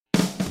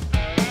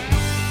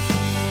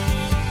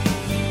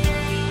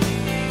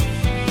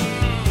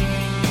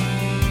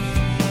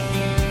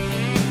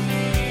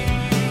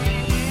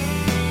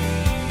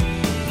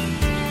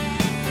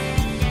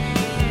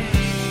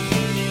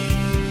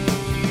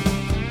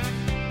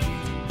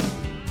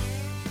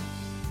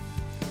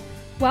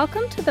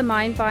Welcome to the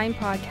Mindvine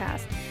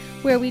podcast,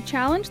 where we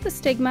challenge the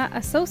stigma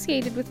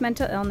associated with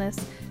mental illness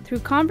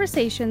through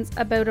conversations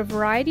about a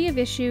variety of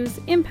issues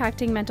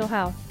impacting mental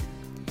health.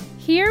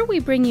 Here we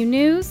bring you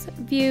news,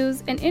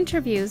 views, and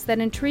interviews that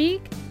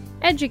intrigue,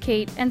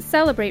 educate, and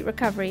celebrate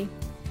recovery.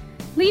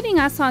 Leading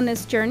us on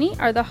this journey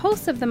are the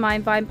hosts of the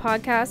Mindvine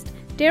podcast,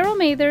 Daryl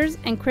Mathers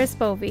and Chris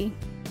Bovey.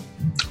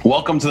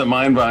 Welcome to the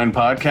Mindvine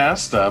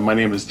podcast. My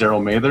name is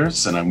Daryl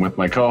Mathers, and I'm with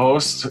my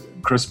co-host,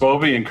 Chris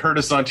Bovey in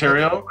Curtis,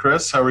 Ontario.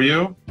 Chris, how are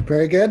you?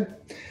 Very good.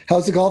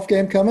 How's the golf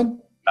game coming?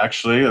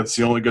 Actually, that's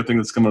the only good thing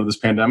that's come out of this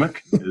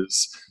pandemic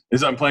is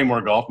I'm playing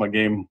more golf. My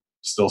game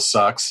still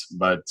sucks,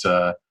 but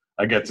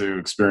I get to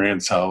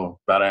experience how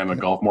bad I am at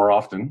golf more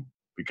often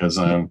because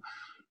I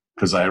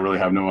really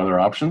have no other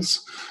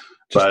options.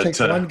 Just takes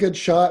one good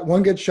shot.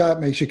 One good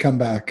shot makes you come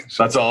back.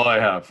 So. That's all I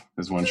have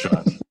is one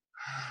shot.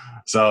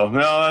 So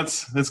no,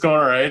 it's going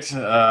all right.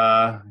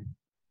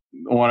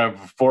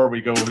 Before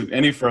we go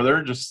any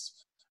further,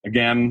 just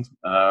again,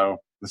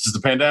 this is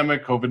the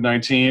pandemic,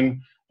 COVID-19,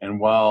 and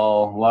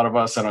while a lot of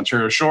us at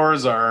Ontario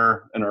Shores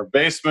are in our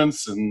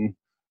basements and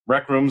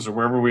rec rooms or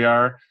wherever we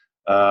are,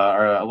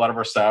 a lot of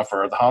our staff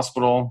are at the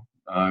hospital,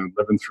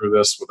 living through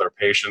this with our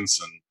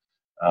patients,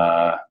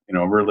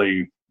 and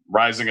really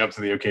rising up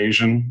to the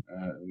occasion.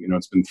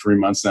 It's been 3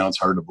 months now; it's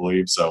hard to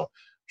believe. So,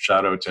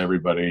 shout out to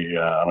everybody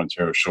on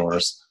Ontario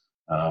Shores.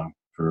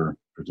 For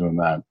doing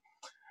that.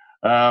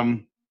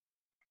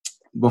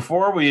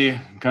 Before we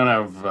kind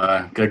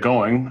of get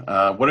going,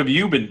 what have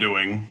you been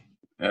doing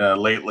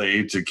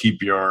lately to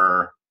keep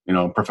your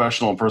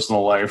professional and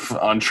personal life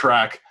on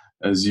track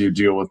as you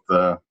deal with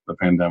the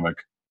pandemic?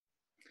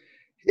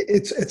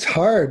 It's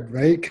hard,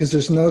 right? Because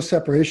there's no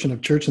separation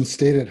of church and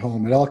state at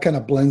home. It all kind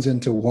of blends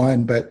into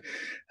one. But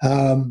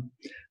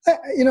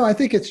I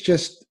think it's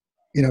just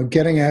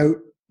getting out.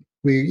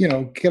 We,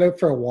 get out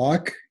for a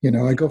walk.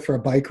 I go for a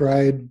bike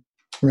ride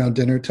around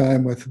dinner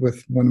time with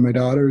one of my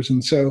daughters.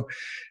 And so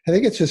I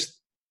think it's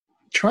just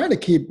trying to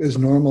keep as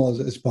normal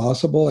as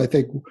possible. I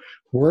think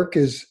work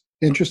is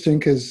interesting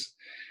because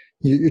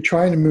you're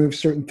trying to move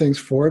certain things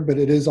forward, but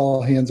it is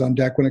all hands on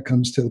deck when it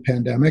comes to the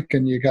pandemic.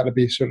 And you got to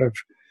be sort of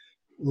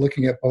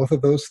looking at both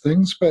of those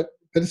things. But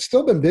it's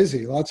still been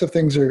busy. Lots of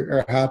things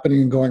are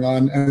happening and going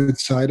on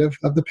outside of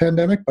the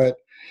pandemic. But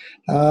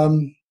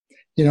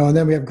and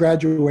then we have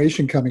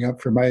graduation coming up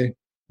for my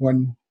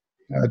one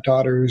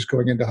daughter who's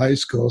going into high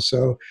school.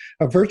 So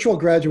a virtual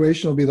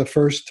graduation will be the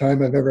first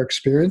time I've ever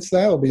experienced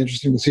that. It'll be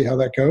interesting to see how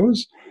that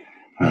goes.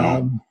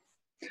 Well,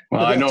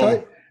 I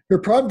know her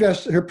prom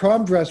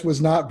dress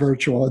was not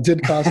virtual. It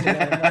did cost a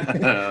lot of money.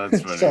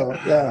 That's funny. So,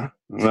 yeah.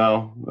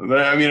 Well,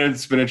 I mean,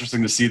 it's been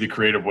interesting to see the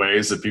creative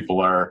ways that people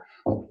are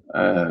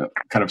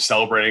kind of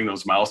celebrating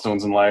those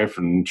milestones in life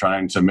and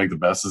trying to make the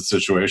best of the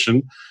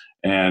situation.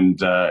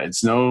 And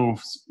it's no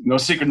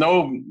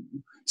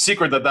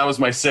secret that was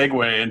my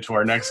segue into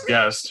our next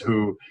guest,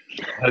 who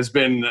has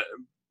been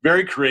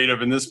very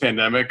creative in this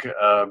pandemic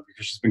because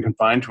she's been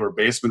confined to her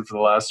basement for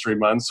the last 3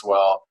 months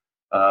while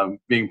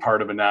being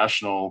part of a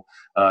national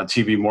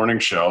TV morning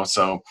show.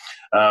 So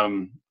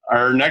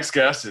our next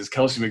guest is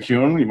Kelsey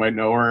McEwen. You might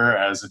know her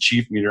as the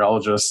chief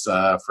meteorologist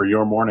for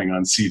Your Morning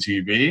on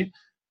CTV.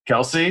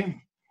 Kelsey,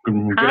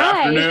 good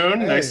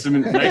afternoon. Hey. Nice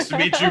to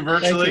meet you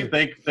virtually.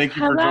 Thank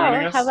you for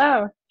joining us.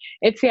 Hello.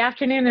 It's the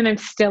afternoon and I'm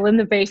still in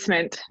the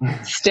basement.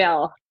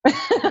 Still.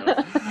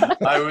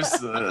 I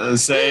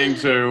was saying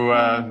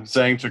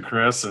to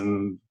Chris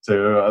and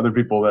to other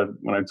people that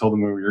when I told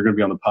them we were going to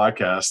be on the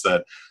podcast,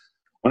 that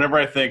whenever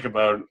I think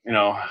about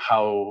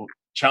how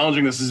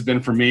challenging this has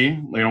been for me,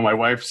 my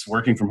wife's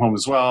working from home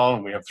as well,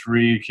 and we have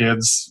 3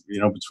 kids,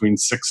 between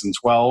 6 and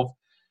 12.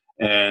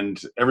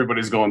 And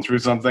everybody's going through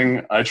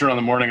something. I turn on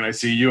the morning and I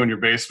see you in your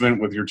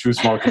basement with your 2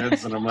 small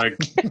kids, and I'm like,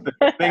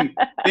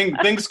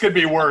 things could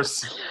be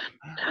worse.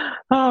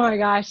 Oh my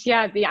gosh.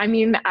 Yeah.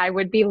 I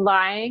would be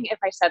lying if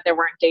I said there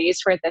weren't days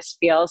where this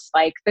feels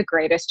like the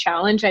greatest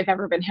challenge I've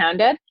ever been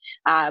handed.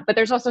 But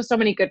there's also so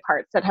many good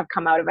parts that have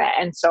come out of it.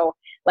 And so,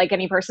 like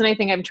any person, I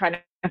think I'm trying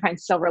to find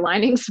silver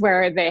linings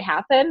where they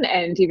happen.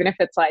 And even if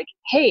it's like,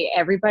 hey,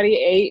 everybody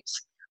ate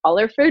all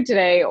their food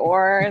today,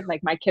 or like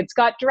my kids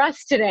got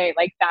dressed today,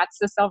 like that's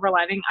the silver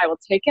lining. I will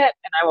take it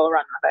and I will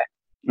run with it.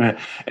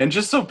 And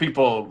just so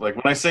people, like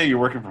when I say you're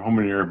working from home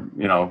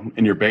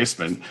in your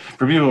basement,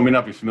 for people who may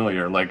not be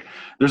familiar, like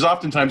there's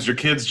oftentimes your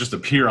kids just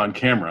appear on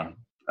camera,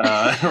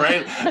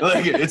 right?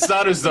 Like it's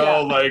not as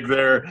though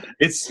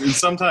it's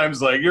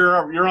sometimes like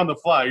you're on the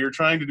fly, you're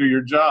trying to do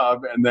your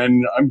job, and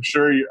then I'm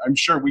sure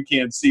we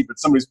can't see, but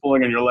somebody's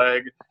pulling on your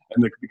leg,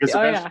 and because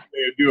eventually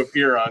they do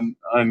appear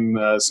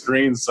on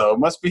screens, so it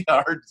must be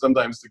hard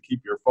sometimes to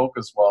keep your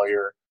focus while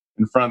you're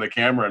in front of the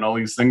camera and all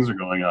these things are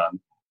going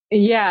on.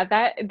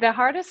 Yeah, the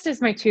hardest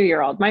is my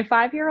 2-year-old. My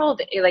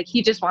 5-year-old,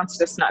 he just wants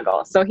to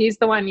snuggle. So he's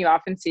the one you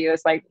often see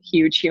as like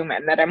huge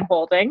human that I'm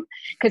holding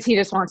because he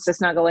just wants to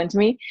snuggle into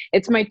me.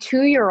 It's my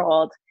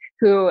 2-year-old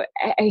who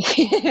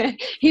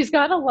he's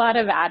got a lot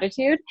of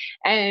attitude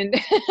and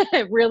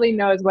really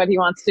knows what he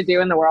wants to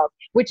do in the world,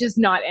 which is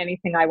not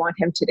anything I want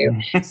him to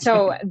do.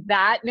 So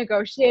that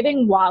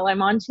negotiating while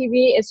I'm on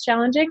TV is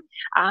challenging.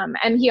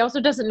 And he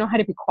also doesn't know how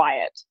to be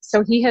quiet.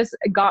 So he has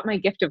got my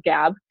gift of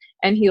gab,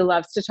 and he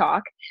loves to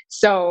talk.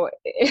 So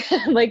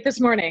like this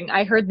morning,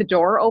 I heard the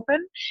door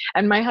open,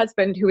 and my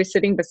husband, who was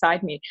sitting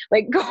beside me,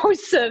 like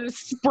goes to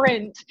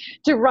sprint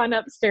to run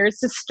upstairs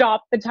to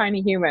stop the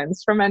tiny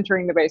humans from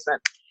entering the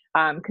basement.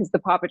 Because the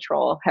Paw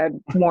Patrol had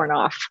worn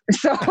off.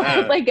 So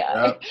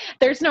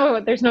there's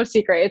no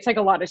secret. It's like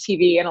a lot of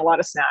TV and a lot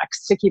of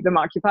snacks to keep them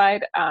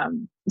occupied,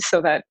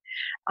 so that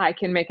I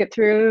can make it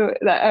through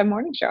the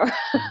morning show.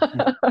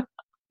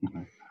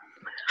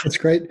 That's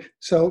great.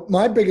 So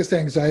my biggest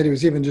anxiety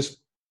was even just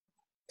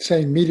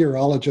saying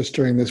meteorologist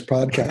during this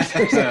podcast.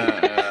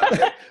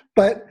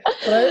 but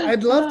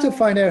I'd love to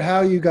find out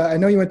how you got, I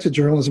know you went to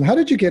journalism. How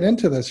did you get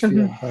into this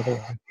field, by the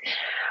way?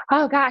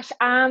 Oh gosh.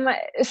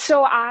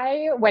 So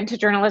I went to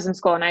journalism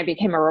school and I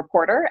became a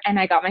reporter, and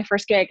I got my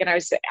first gig, and I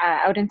was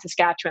out in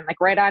Saskatchewan,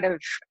 like right out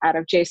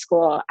of J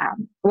school,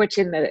 which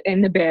in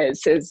the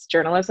biz is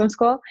journalism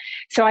school.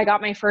 So I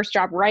got my first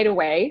job right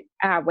away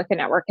with the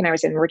network, and I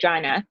was in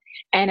Regina,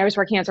 and I was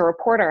working as a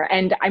reporter,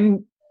 and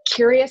I'm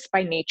curious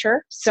by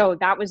nature. So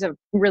that was a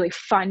really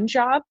fun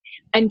job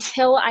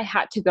until I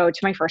had to go to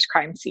my first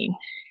crime scene,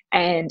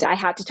 and I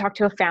had to talk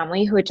to a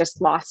family who had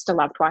just lost a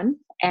loved one,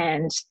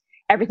 and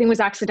everything was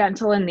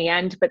accidental in the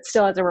end, but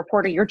still as a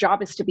reporter, your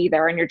job is to be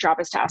there and your job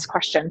is to ask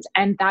questions.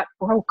 And that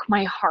broke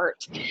my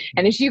heart.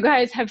 And as you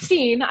guys have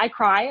seen, I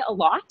cry a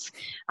lot,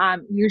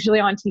 usually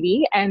on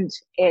TV. And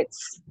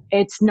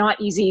it's not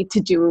easy to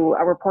do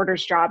a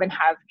reporter's job and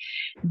have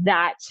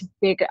that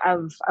big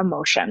of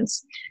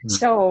emotions.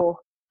 So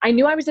I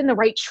knew I was in the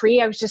right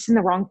tree. I was just in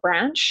the wrong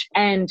branch.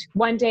 And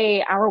one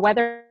day our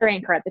weather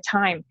anchor at the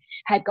time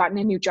had gotten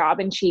a new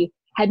job, and she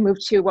had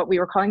moved to what we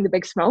were calling the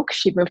Big Smoke.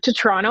 She'd moved to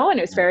Toronto, and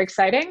it was very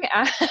exciting.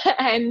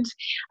 And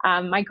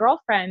my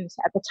girlfriend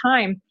at the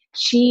time,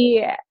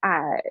 she,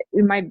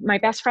 my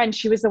best friend,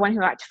 she was the one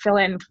who had to fill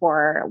in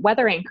for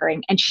weather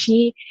anchoring, and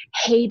she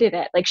hated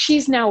it. Like,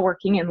 she's now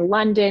working in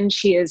London.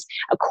 She is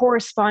a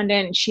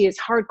correspondent. She is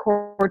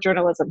hardcore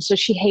journalism. So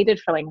she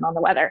hated filling in on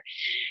the weather.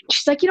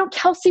 She's like,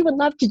 Kelsey would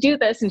love to do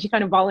this. And she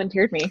kind of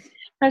volunteered me.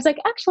 I was like,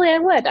 actually, I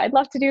would. I'd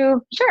love to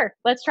do, sure,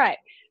 let's try it.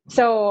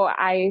 So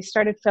I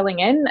started filling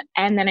in,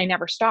 and then I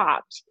never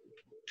stopped.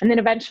 And then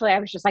eventually I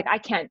was just like, I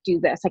can't do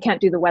this. I can't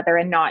do the weather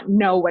and not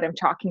know what I'm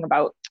talking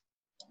about.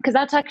 Because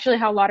that's actually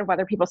how a lot of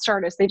weather people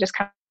start, is they just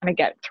kind of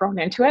get thrown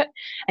into it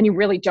and you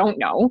really don't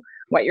know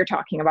what you're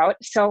talking about.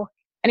 So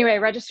anyway, I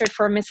registered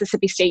for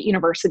Mississippi State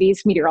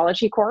University's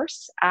meteorology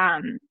course.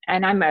 And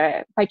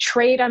by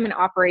trade, I'm an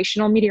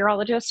operational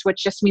meteorologist,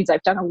 which just means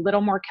I've done a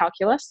little more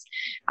calculus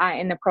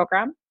in the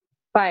program.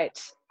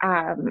 But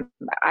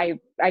I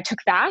took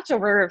that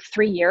over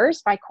 3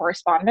 years by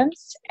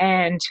correspondence,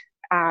 and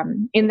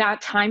in that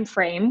time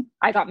frame,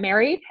 I got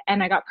married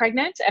and I got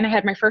pregnant and I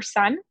had my first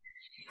son,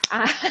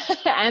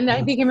 and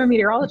I became a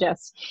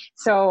meteorologist.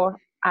 So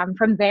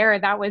from there,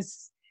 that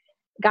was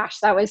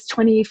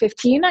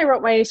 2015. I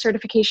wrote my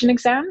certification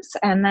exams,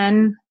 and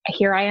then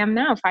here I am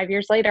now, 5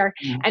 years later.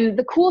 And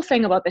the cool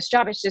thing about this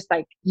job is just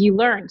like, you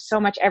learn so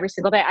much every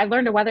single day. I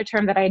learned a weather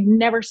term that I had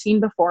never seen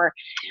before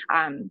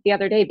the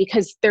other day,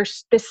 because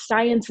this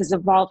science is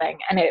evolving,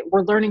 and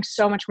we're learning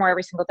so much more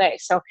every single day.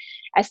 So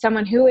as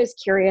someone who is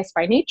curious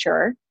by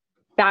nature,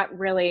 that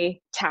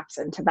really taps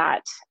into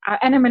that.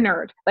 And I'm a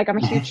nerd. Like, I'm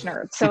a huge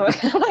nerd. So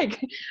like,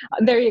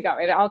 there you go.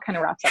 It all kind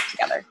of wraps up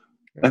together.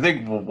 I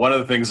think one of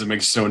the things that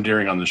makes you so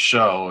endearing on the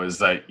show is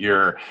that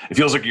it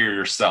feels like you're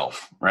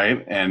yourself,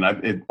 right?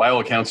 And by all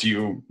accounts,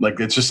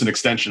 it's just an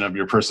extension of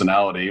your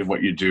personality, of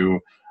what you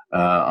do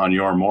on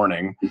your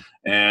morning.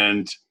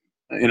 And,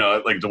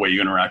 like the way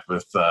you interact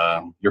with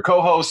your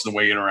co-hosts, the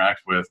way you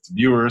interact with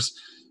viewers.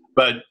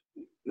 But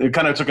it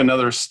kind of took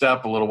another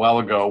step a little while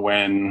ago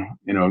when,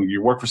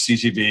 you work for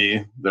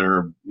CTV.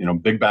 They're,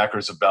 big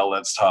backers of Bell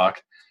Let's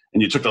Talk.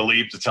 And you took the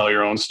leap to tell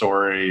your own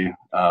story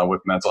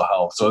with mental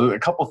health. So a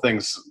couple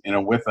things,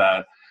 with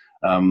that,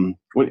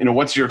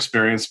 what's your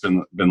experience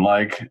been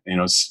like,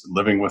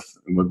 living with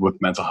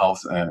mental health,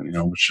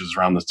 and which is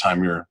around the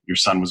time your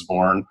son was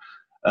born,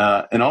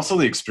 and also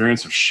the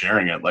experience of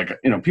sharing it. Like,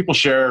 people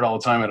share it all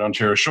the time at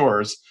Ontario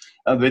Shores.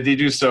 They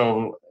do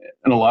so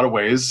in a lot of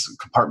ways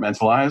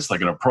compartmentalized, like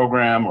in a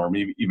program or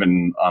maybe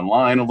even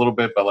online a little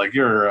bit. But like,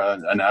 you're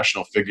a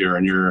national figure,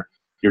 and you're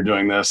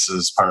doing this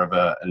as part of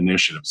an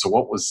initiative. So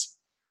what was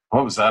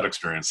that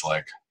experience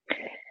like?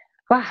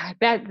 Wow,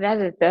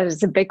 that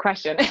is a big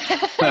question.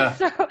 Yeah.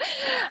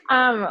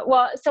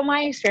 So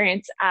my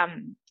experience,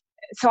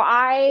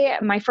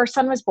 my first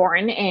son was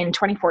born in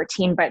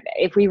 2014, but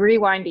if we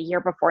rewind a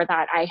year before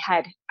that, I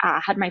had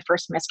had my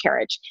first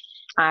miscarriage.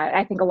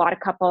 I think a lot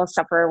of couples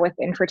suffer with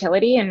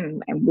infertility,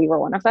 and we were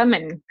one of them,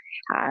 and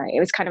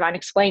it was kind of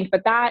unexplained.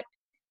 But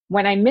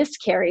when I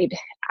miscarried,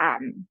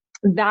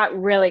 that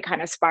really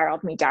kind of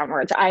spiraled me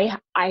downwards. I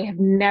had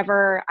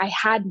never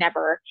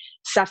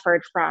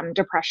suffered from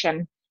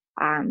depression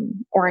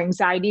or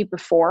anxiety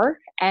before.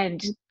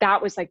 And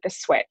that was like the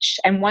switch.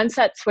 And once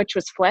that switch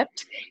was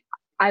flipped,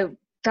 I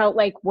felt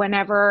like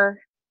whenever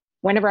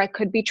I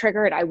could be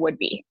triggered, I would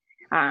be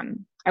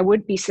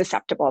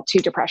susceptible to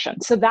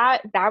depression. So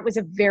that was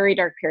a very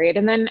dark period.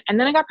 And then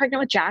I got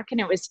pregnant with Jack, and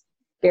it was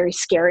very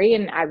scary.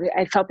 And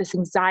I felt this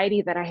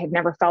anxiety that I had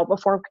never felt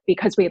before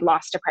because we had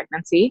lost a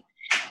pregnancy,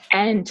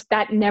 and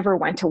that never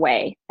went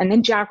away. And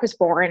then Jack was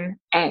born,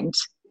 and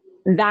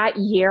that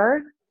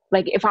year,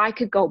 like if I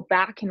could go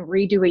back and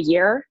redo a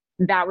year,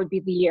 that would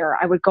be the year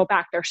I would go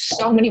back. There's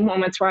so many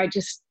moments where I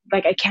just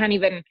like, I can't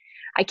even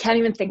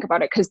think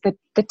about it because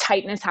the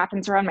tightness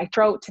happens around my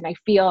throat, and I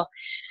feel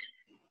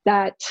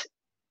that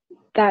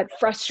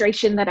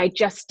frustration that I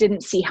just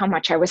didn't see how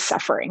much I was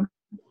suffering.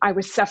 I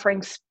was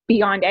suffering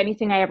beyond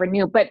anything I ever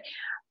knew. But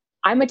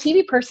I'm a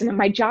TV person, and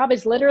my job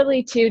is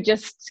literally to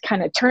just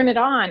kind of turn it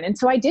on. And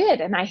so I did,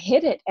 and I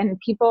hid it. And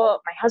my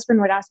husband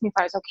would ask me if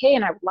I was okay,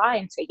 and I would lie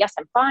and say, yes,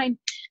 I'm fine.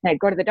 And I'd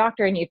go to the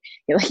doctor, and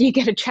you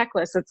get a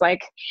checklist. It's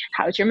like,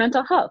 how's your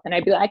mental health? And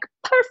I'd be like,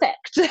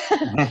 perfect.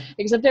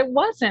 Except it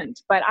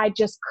wasn't. But I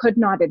just could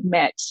not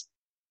admit,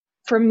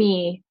 for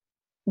me,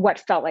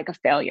 what felt like a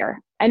failure.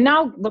 And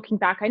now looking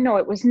back, I know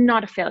it was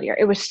not a failure.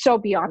 It was so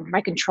beyond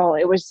my control.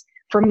 It was,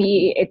 for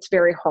me, it's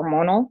very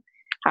hormonal.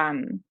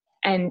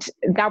 And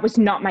that was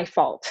not my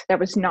fault. That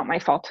was not my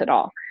fault at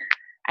all.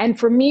 And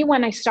for me,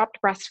 when I stopped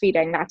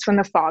breastfeeding, that's when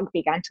the fog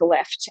began to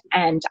lift.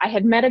 And I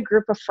had met a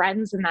group of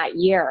friends in that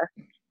year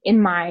in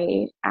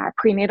my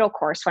prenatal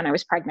course when I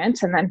was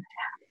pregnant, and then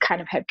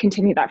kind of had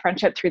continued that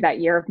friendship through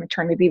that year of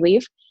maternity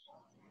leave.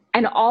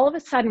 And all of a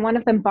sudden, one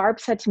of them, Barb,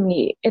 said to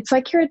me, it's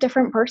like you're a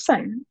different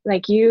person.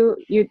 Like you're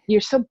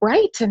so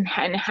bright and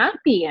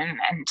happy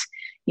and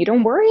you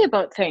don't worry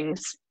about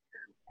things.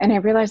 And I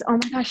realized, oh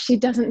my gosh, she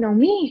doesn't know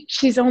me.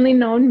 She's only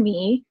known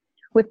me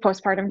with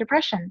postpartum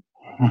depression.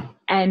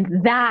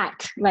 And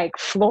that like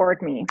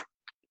floored me.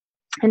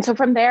 And so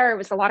from there, it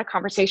was a lot of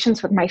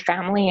conversations with my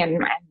family and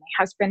my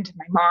husband and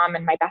my mom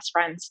and my best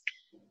friends.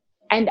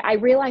 And I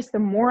realized the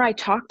more I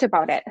talked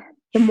about it,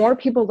 the more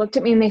people looked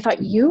at me and they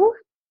thought, you?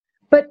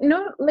 But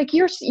no, like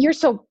you're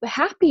so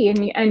happy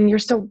and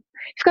you've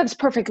got this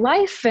perfect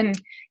life and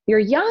you're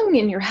young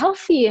and you're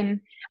healthy and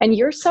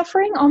you're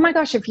suffering. Oh my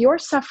gosh, if you're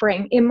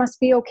suffering, it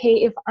must be okay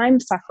if I'm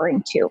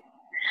suffering too.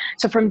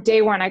 So from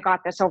day one, I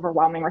got this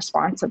overwhelming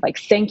response of like,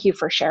 thank you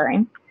for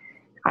sharing.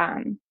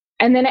 And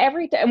then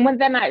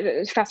then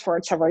I fast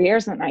forward several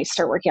years and I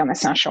start working on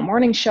this national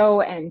morning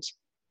show. And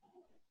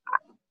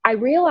I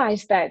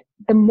realized that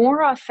the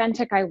more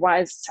authentic I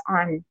was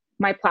on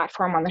my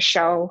platform on the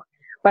show,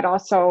 but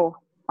also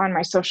on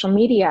my social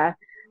media,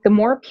 the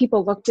more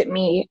people looked at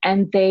me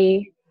and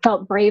they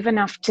felt brave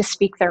enough to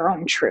speak their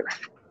own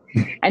truth.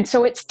 And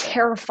so it's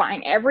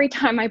terrifying. Every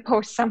time I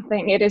post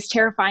something, it is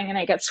terrifying. And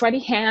I get sweaty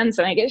hands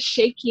and I get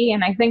shaky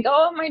and I think,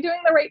 oh, am I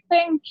doing the right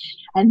thing?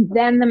 And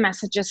then the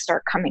messages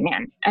start coming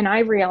in. And I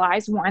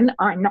realize, one,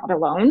 I'm not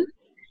alone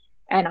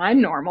and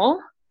I'm normal,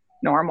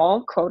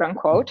 quote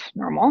unquote,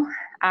 normal.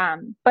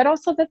 But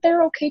also that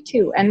they're okay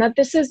too. And that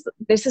this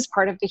is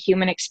part of the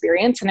human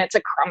experience, and it's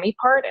a crummy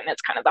part and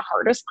it's kind of the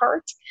hardest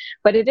part,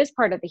 but it is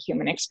part of the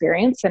human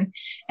experience.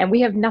 And we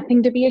have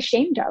nothing to be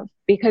ashamed of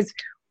because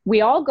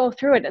we all go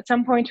through it at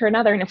some point or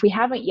another. And if we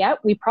haven't yet,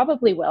 we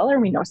probably will, or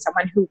we know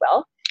someone who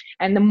will.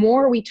 And the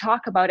more we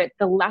talk about it,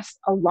 the less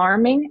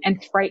alarming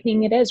and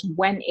frightening it is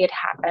when it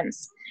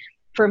happens.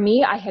 For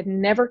me, I had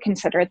never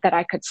considered that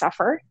I could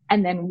suffer.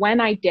 And then when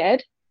I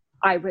did,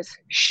 I was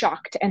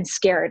shocked and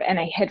scared and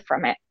I hid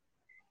from it.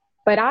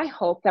 But I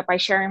hope that by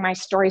sharing my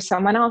story,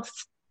 someone else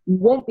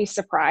won't be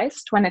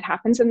surprised when it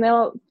happens and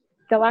they'll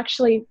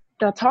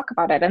talk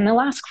about it and they'll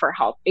ask for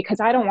help, because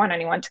I don't want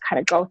anyone to kind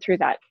of go through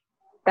that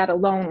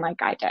alone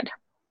like I did.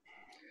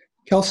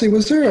 Kelsey,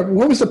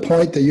 what was the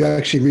point that you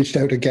actually reached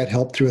out to get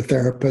help through a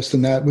therapist?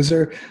 And that was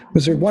there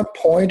one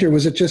point, or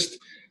was it just,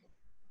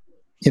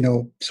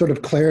 sort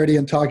of clarity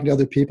and talking to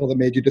other people that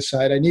made you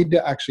decide I need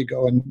to actually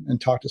go and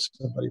talk to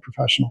somebody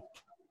professional?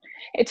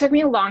 It took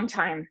me a long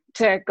time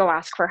to go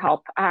ask for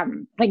help,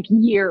 like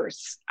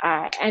years.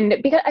 And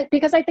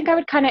because I think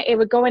it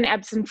would go in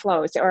ebbs and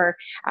flows or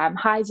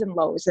highs and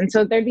lows. And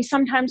so there'd be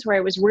some times where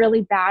it was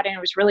really bad and it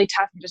was really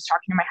tough and just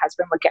talking to my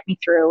husband would get me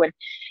through.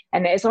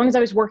 And as long as I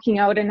was working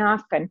out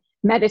enough and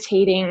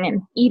meditating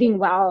and eating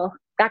well,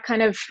 that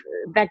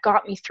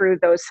got me through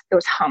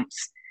those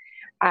humps.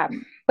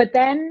 But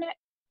then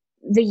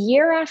the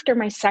year after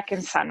my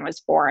second son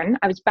was born,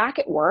 I was back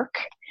at work.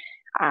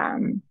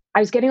 I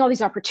was getting all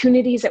these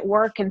opportunities at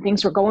work and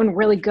things were going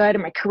really good.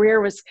 And my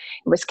career was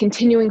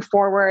continuing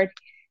forward,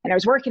 and I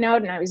was working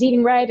out and I was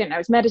eating right and I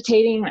was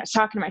meditating and I was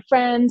talking to my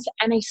friends,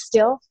 and I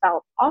still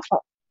felt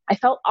awful. I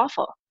felt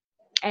awful.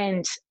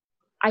 And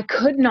I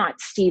could not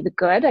see the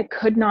good. I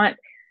could not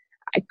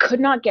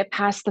get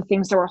past the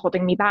things that were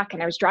holding me back.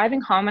 And I was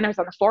driving home and I was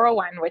on the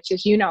 401, which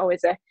is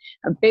a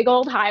big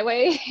old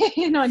highway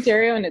in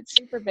Ontario, and it's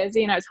super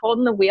busy. And I was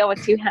holding the wheel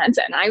with two hands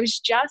and I was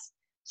just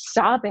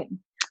sobbing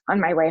on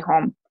my way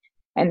home,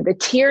 and the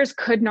tears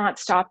could not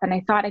stop. And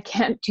I thought, I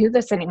can't do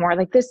this anymore.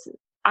 Like this,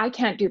 I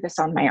can't do this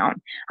on my own.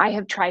 I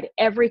have tried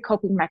every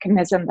coping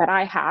mechanism that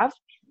I have,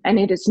 and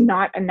it is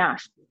not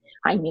enough.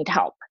 I need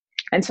help.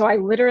 And so I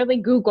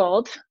literally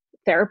Googled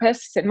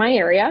therapists in my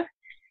area,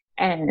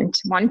 and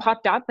one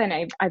popped up, and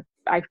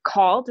I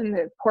called, and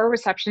the poor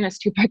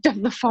receptionist who picked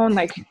up the phone,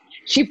 like,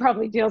 she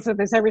probably deals with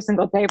this every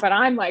single day, but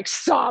I'm like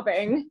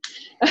sobbing.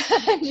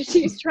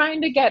 She's trying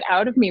to get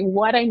out of me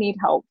what I need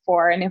help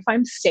for, and if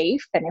I'm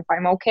safe, and if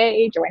I'm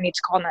okay, do I need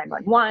to call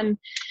 911?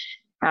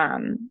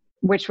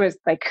 Which was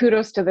like,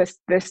 kudos to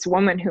this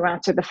woman who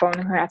answered the phone,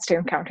 who has to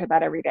encounter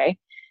that every day.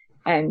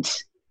 And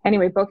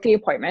anyway, booked the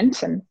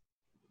appointment, and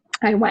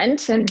I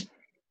went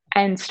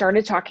and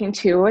started talking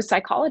to a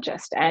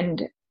psychologist,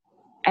 and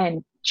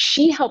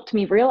she helped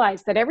me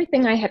realize that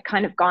everything I had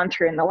kind of gone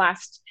through in the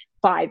last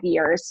 5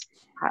 years,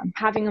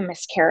 having a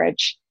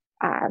miscarriage,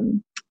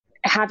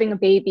 having a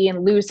baby,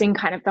 and losing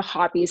kind of the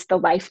hobbies, the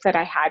life that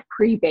I had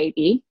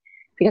pre-baby,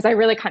 because I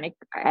really kind of,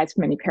 as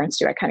many parents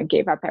do, I kind of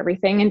gave up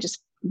everything and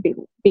just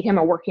became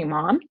a working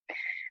mom.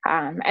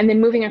 And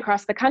then moving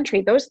across the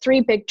country, those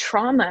 3 big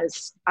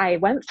traumas I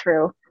went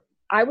through,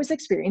 I was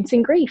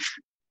experiencing grief.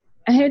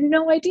 I had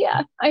no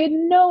idea. I had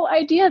no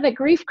idea that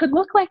grief could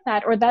look like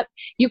that, or that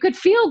you could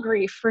feel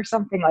grief for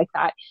something like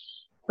that.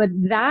 But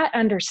that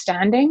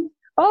understanding,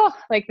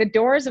 like the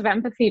doors of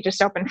empathy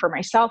just opened for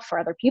myself, for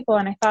other people.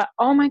 And I thought,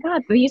 oh my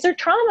God, these are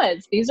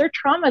traumas. These are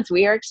traumas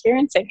we are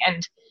experiencing.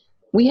 And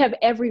we have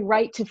every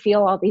right to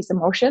feel all these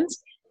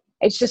emotions.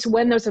 It's just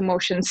when those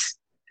emotions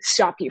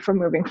stop you from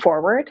moving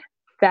forward,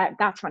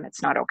 that's when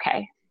it's not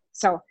okay.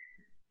 So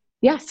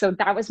yeah, so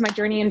that was my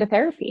journey into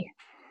therapy.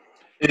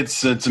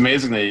 It's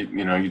amazing that,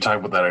 you talk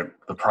about that,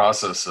 the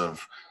process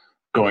of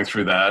going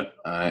through that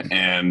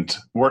and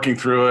working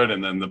through it,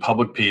 and then the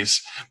public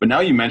piece. But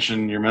now you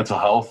mentioned your mental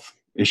health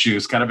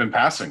issues kind of in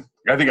passing.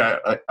 I think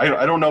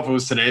I don't know if it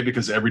was today,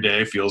 because every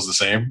day feels the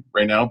same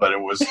right now, but it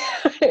was.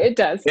 It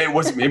does.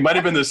 It might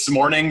have been this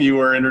morning. You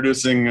were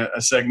introducing a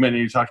segment,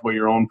 and you talked about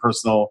your own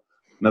personal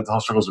mental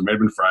health struggles, or maybe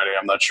been Friday.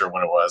 I'm not sure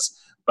when it was,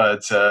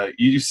 but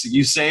you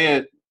say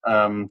it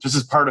just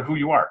as part of who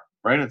you are,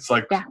 right? It's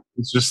like, yeah.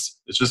 It's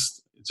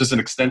just an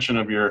extension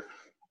of your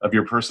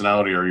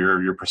personality, or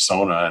your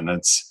persona. And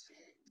it's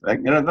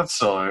like,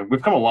 that's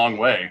we've come a long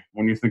way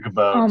when you think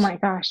about, oh my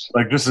gosh,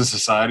 like just as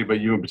society, but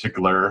you in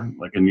particular,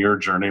 like in your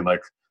journey,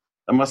 like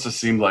that must have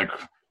seemed like,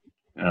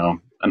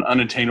 an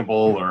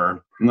unattainable,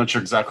 or I'm not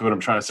sure exactly what I'm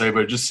trying to say,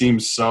 but it just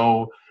seems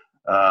so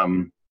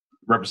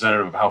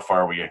representative of how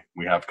far we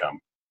have come.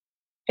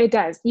 It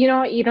does.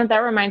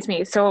 That reminds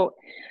me. So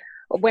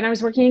when I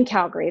was working in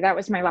Calgary, that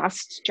was my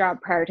last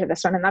job prior to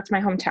this one, and that's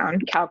my hometown,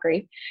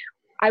 Calgary.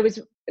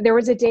 There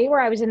was a day where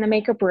I was in the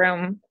makeup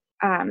room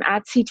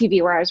at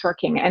CTV where I was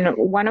working, and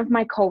one of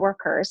my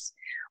coworkers,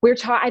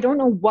 I don't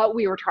know what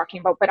we were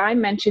talking about, but I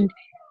mentioned,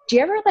 do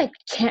you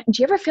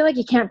ever feel like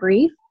you can't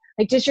breathe?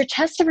 Like, does your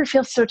chest ever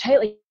feel so tight,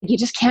 like you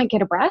just can't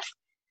get a breath?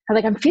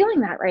 I'm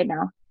feeling that right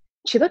now.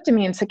 She looked at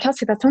me and said,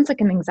 Kelsey, that sounds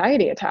like an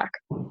anxiety attack.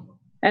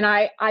 And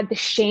the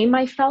shame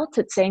I felt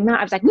at saying that,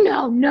 I was like,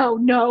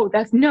 no,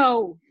 that's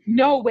no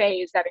way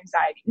is that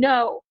anxiety.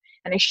 No.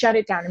 And I shut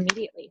it down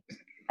immediately.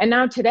 And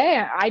now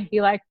today I'd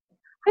be like,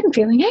 I'm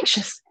feeling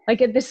anxious. Like,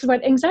 this is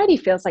what anxiety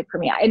feels like for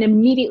me. And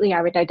immediately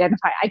I would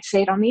identify, I'd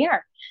say it on the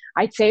air.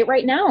 I'd say it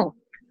right now.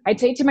 I'd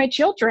say it to my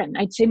children.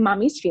 I'd say,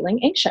 Mommy's feeling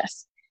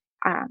anxious.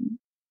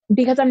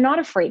 Because I'm not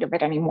afraid of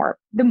it anymore.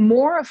 The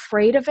more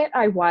afraid of it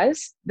I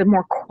was, the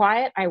more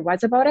quiet I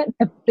was about it,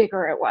 the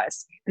bigger it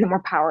was and the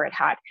more power it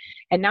had.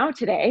 And now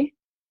today,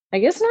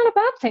 like, it's not a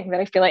bad thing that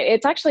I feel like.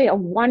 It's actually a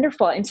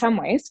wonderful, in some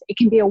ways, it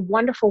can be a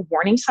wonderful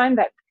warning sign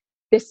that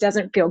this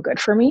doesn't feel good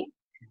for me.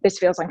 This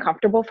feels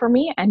uncomfortable for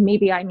me. And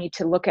maybe I need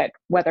to look at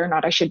whether or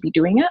not I should be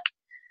doing it.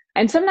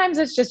 And sometimes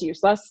it's just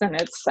useless, and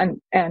it's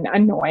and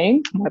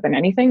annoying more than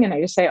anything. And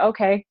I just say,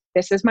 okay,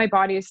 this is my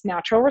body's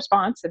natural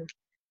response, and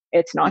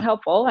it's not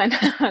helpful. And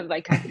I'm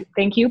like,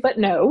 thank you, but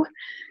no.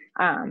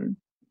 And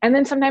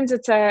then sometimes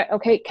it's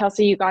okay,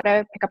 Kelsey, you got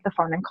to pick up the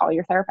phone and call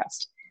your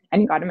therapist,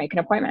 and you got to make an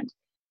appointment.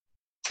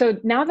 So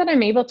now that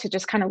I'm able to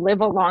just kind of live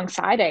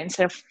alongside it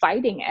instead of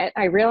fighting it,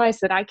 I realize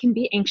that I can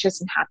be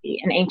anxious and happy,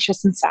 and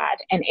anxious and sad,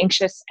 and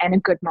anxious and a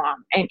good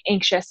mom, and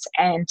anxious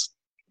and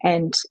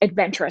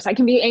adventurous. I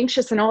can be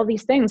anxious in all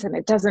these things, and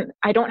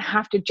I don't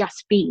have to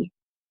just be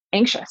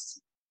anxious,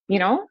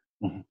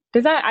 Mm-hmm.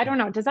 Does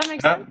that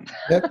make sense?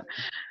 Yep.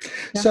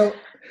 Yeah. So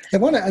I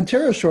want to,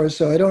 Ontario Shores,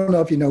 so I don't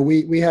know if you know,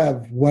 we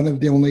have one of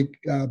the only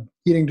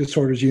eating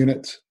disorders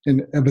units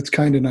of its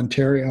kind in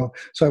Ontario.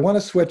 So I want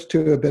to switch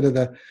to a bit of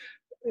the,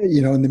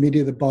 in the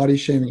media, the body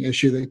shaming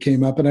issue that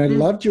came up. And I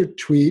loved your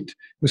tweet.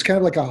 It was kind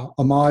of like a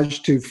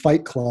homage to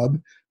Fight Club,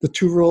 the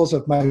 2 rules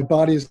of my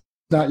body is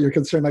not your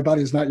concern, my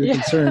body is not your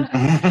concern.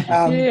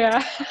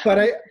 Yeah. But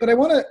I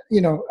want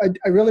to,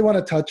 I really want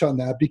to touch on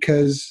that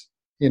because,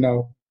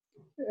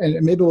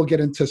 and maybe we'll get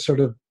into sort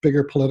of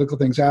bigger political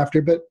things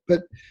after, but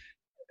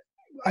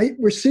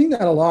we're seeing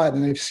that a lot,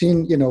 and I've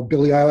seen,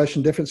 Billie Eilish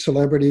and different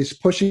celebrities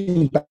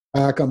pushing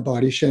back on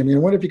body shaming. I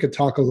wonder if you could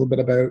talk a little bit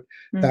about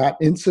that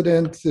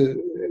incident,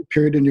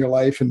 period in your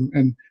life,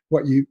 and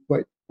what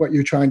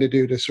you're trying to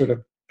do to sort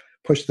of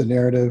push the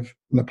narrative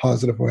in a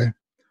positive way.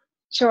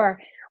 Sure.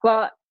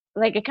 Well,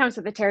 like, it comes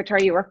with the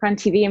territory. You work on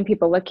TV and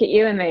people look at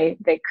you and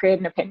they create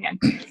an opinion.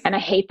 And I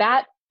hate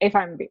that.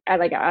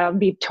 I'll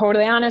be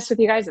totally honest with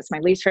you guys. It's my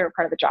least favorite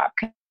part of the job,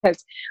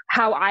 because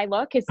how I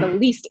look is the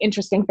least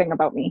interesting thing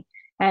about me.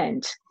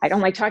 And I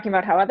don't like talking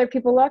about how other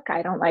people look.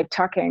 I don't like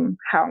talking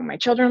how my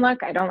children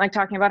look. I don't like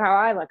talking about how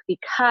I look,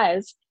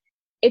 because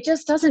it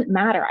just doesn't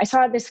matter. I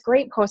saw this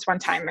great post one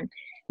time, and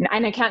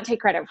I can't take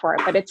credit for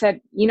it, but it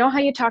said, you know how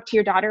you talk to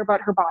your daughter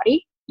about her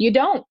body? You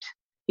don't.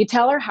 You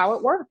tell her how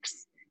it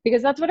works,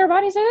 because that's what our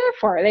bodies are there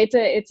for.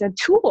 It's a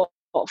tool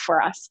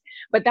for us,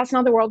 but that's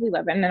not the world we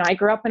live in. And I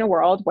grew up in a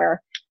world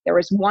where there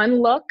was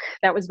one look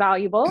that was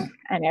valuable,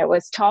 and it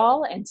was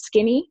tall and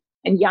skinny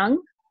and young.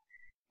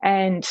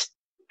 And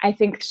I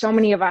think so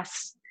many of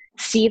us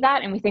see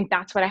that and we think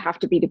that's what I have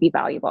to be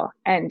valuable.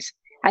 And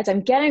as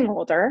I'm getting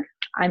older,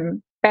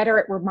 I'm better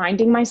at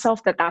reminding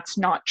myself that that's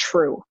not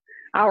true.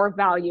 Our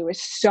value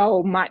is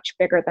so much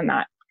bigger than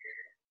that.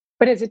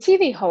 But as a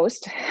TV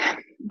host,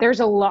 there's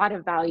a lot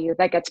of value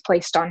that gets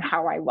placed on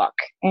how I look.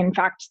 In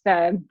fact,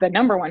 the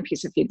number one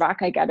piece of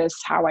feedback I get is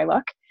how I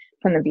look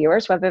from the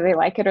viewers, whether they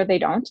like it or they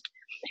don't.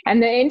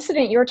 And the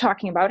incident you're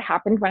talking about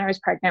happened when I was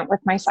pregnant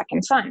with my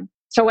second son.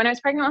 So when I was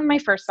pregnant with my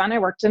first son, I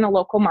worked in a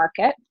local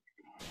market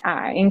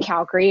in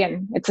Calgary,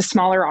 and it's a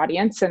smaller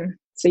audience, and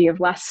so you have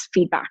less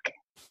feedback.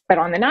 But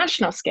on the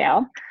national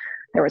scale,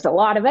 there was a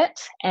lot of it,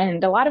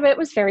 and a lot of it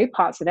was very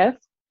positive,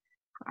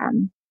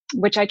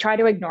 which I try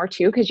to ignore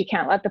too, because you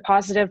can't let the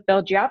positive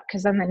build you up,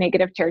 because then the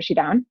negative tears you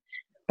down.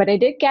 But I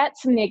did get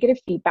some negative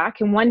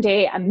feedback, and one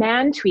day a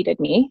man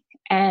tweeted me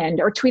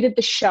or tweeted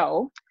the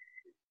show,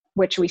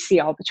 which we see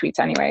all the tweets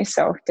anyway,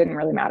 so it didn't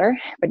really matter.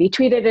 But he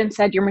tweeted and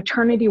said, "Your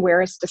maternity wear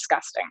is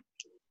disgusting."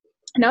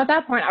 Now, at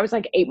that point, I was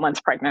like 8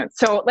 months pregnant.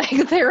 So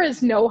like, there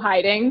is no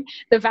hiding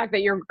the fact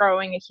that you're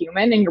growing a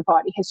human and your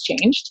body has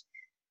changed.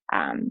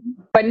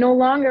 But no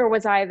longer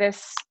was I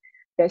this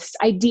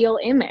ideal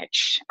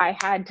image. I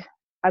had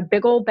a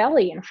big old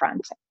belly in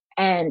front,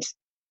 and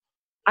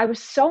I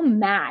was so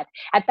mad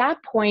at that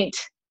point.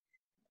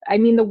 I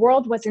mean, the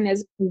world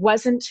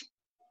wasn't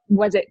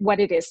what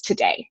it is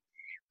today,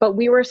 but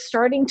we were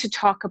starting to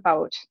talk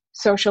about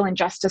social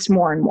injustice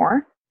more and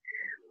more.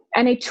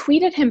 And I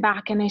tweeted him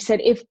back and I said,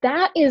 if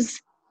that is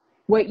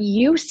what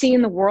you see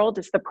in the world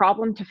as the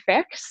problem to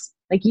fix,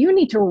 like, you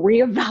need to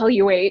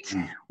reevaluate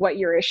what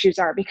your issues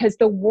are, because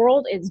the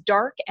world is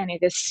dark and it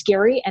is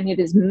scary and it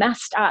is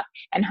messed up.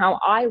 And how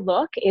I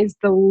look is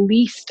the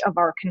least of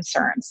our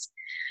concerns.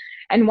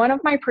 And one of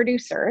my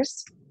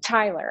producers,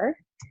 Tyler,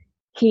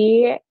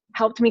 he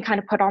helped me kind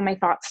of put all my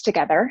thoughts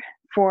together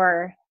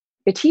for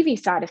the TV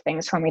side of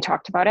things when we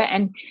talked about it.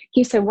 And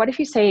he said, what if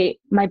you say,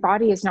 my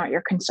body is not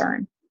your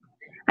concern?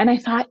 And I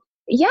thought,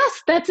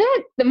 yes, that's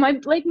it. My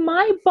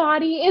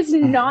body is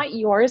not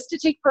yours to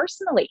take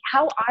personally.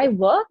 How I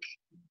look,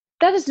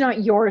 that is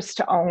not yours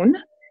to own.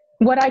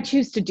 What I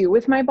choose to do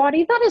with my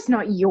body, that is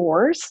not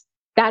yours.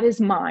 That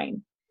is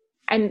mine.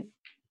 And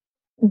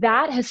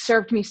that has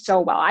served me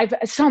so well.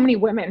 So many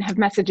women have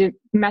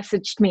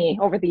messaged me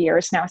over the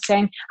years now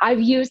saying,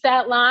 I've used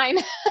that line.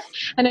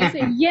 And I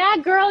say, yeah,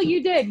 girl,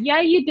 you did.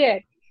 Yeah, you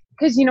did.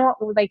 Because,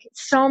 like,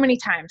 so many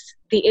times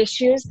the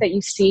issues that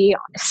you see,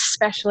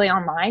 especially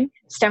online,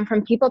 stem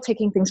from people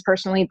taking things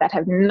personally that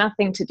have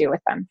nothing to do with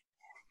them.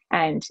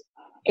 And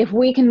if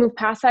we can move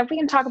past that, if we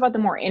can talk about the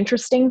more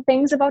interesting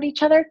things about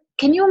each other,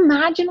 can you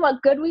imagine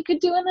what good we could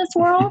do in this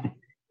world?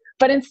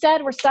 But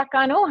instead we're stuck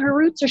on, oh, her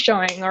roots are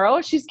showing, or,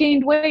 oh, she's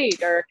gained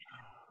weight, or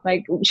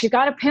like, she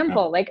got a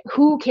pimple. Like,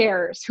 who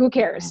cares? Who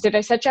cares? Did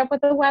I set you up with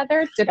the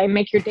weather? Did I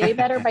make your day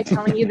better by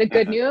telling you the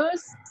good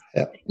news?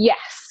 Yep.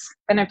 Yes.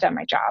 Then I've done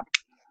my job.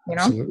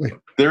 Absolutely.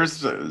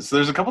 There's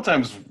a couple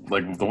times,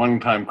 like the one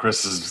time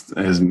Chris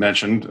has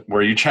mentioned,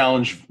 where you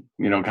challenge,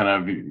 kind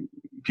of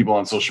people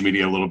on social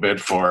media a little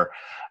bit for,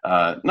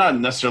 not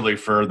necessarily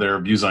for their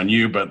views on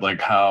you, but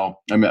like how,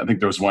 I think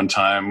there was one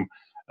time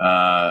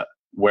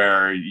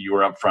where you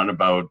were upfront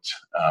about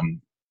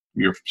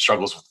your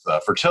struggles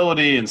with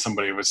fertility, and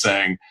somebody was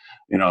saying,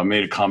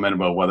 made a comment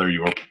about whether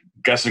you were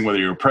guessing whether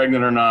you were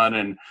pregnant or not.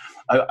 And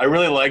I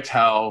really liked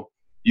how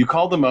you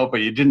called them out,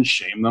 but you didn't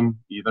shame them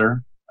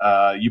either.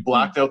 You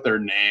blacked out their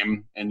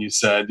name and you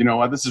said, you know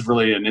what, this is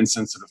really an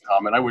insensitive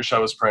comment. I wish I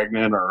was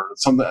pregnant, or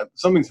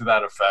something to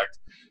that effect,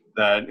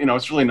 that,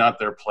 it's really not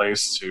their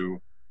place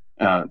to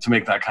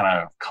make that kind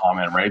of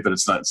comment, right? That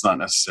it's not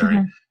necessary.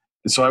 Mm-hmm.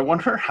 And so I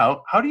wonder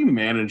how do you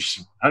manage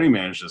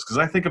this? Because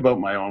I think about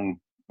my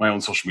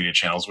own social media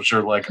channels, which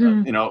are like,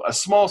 a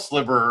small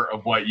sliver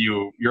of what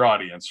your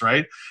audience,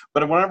 right?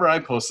 But whenever I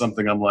post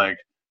something, I'm like,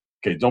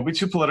 okay, don't be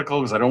too political,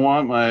 because I don't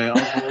want my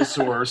uncles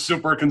who are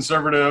super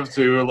conservative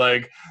to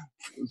like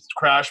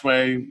crash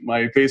my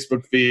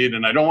Facebook feed,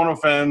 and I don't want to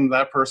offend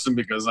that person,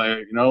 because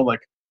I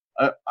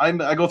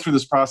go through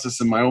this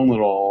process in my own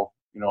little,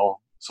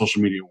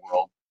 social media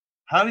world.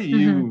 How do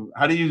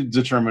you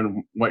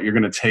determine what you're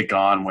going to take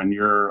on when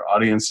your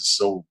audience is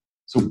so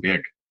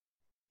big?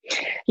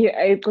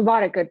 Yeah, a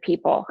lot of good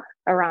people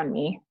around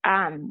me.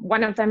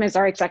 One of them is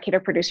our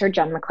executive producer,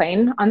 Jen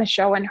McLean, on the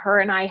show, and her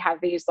and I have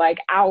these like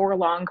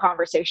hour-long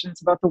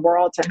conversations about the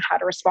world and how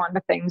to respond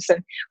to things.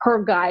 And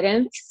her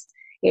guidance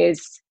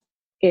is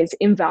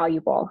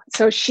invaluable.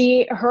 So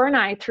her and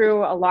I,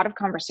 through a lot of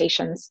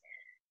conversations,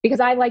 because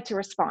I like to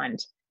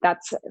respond.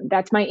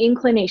 That's my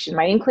inclination.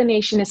 My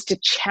inclination is to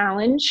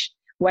challenge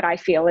what I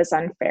feel is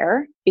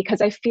unfair, because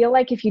I feel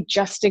like if you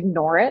just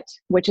ignore it,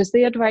 which is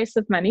the advice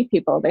of many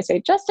people, they say,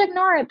 just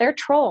ignore it, they're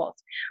trolls.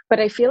 But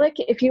I feel like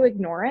if you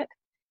ignore it,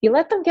 you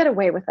let them get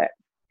away with it.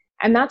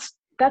 And that's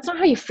not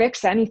how you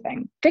fix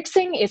anything.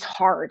 Fixing is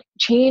hard.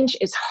 Change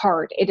is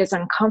hard. It is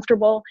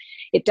uncomfortable.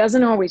 It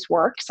doesn't always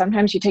work.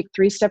 Sometimes you take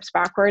 3 steps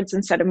backwards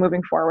instead of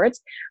moving forwards.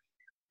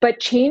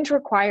 But change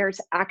requires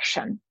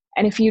action.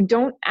 And if you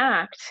don't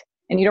act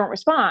and you don't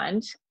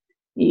respond,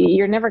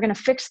 you're never going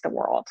to fix the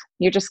world.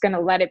 You're just going to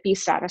let it be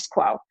status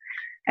quo.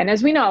 And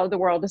as we know, the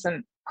world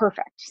isn't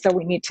perfect. So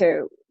we need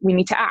to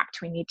act.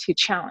 We need to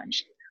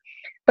challenge.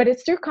 But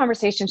it's through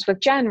conversations with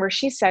Jen where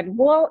she said,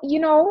 well,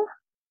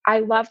 I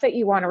love that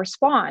you want to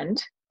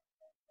respond,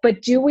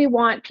 but do we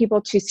want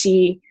people to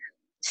see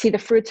the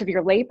fruits of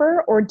your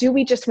labor, or do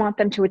we just want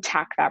them to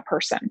attack that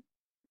person?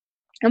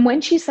 And when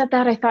she said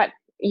that, I thought,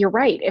 you're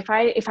right. If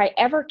I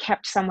ever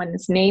kept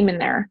someone's name in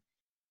there,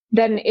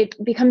 then it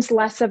becomes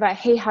less of a,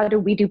 hey, how do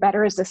we do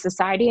better as a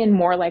society? And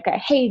more like a,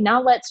 hey, now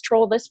let's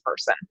troll this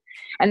person.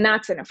 And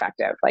that's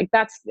ineffective. Like,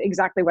 that's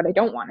exactly what I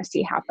don't want to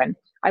see happen.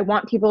 I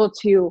want people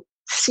to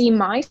see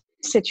my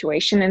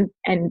situation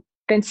and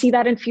then see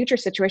that in future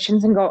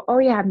situations and go, oh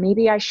yeah,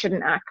 maybe I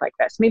shouldn't act like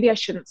this. Maybe I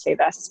shouldn't say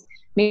this.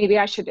 Maybe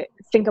I should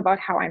think about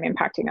how I'm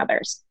impacting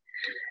others.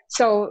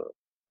 So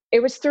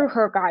it was through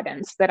her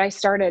guidance that I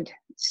started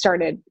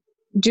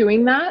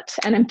doing that.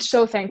 And I'm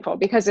so thankful,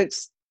 because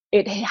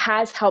it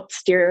has helped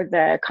steer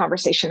the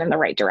conversation in the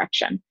right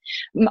direction.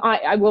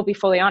 I will be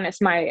fully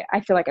honest. I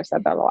feel like I've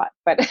said that a lot,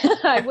 but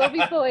I will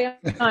be fully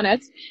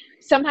honest.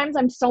 Sometimes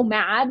I'm so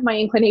mad, my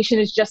inclination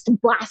is just to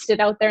blast it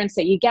out there and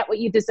say, you get what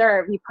you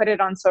deserve. You put it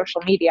on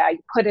social media, you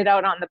put it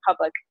out on the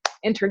public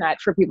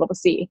internet for people to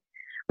see.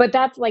 But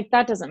that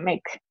doesn't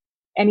make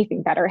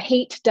anything better.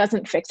 Hate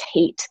doesn't fix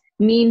hate.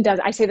 Mean does.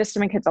 I say this to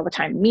my kids all the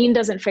time. Mean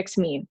doesn't fix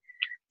mean.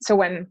 So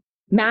when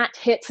Matt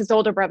hits his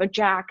older brother,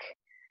 Jack,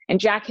 and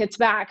Jack hits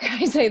back,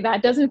 I say,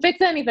 that doesn't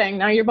fix anything.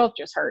 Now you're both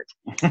just hurt.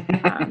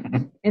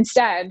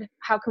 Instead,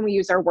 how can we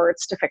use our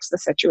words to fix the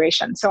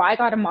situation? So I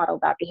got to model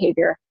that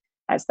behavior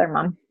as their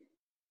mom.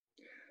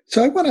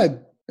 So I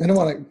don't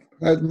want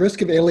to, at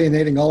risk of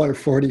alienating all our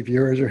 40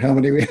 viewers or how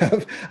many we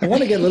have, I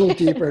want to get a little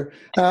deeper.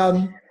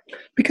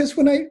 Because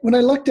when I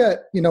looked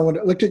at,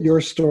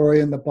 your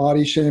story and the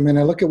body shame, and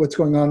I look at what's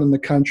going on in the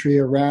country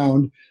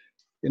around,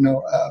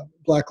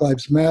 Black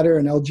Lives Matter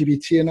and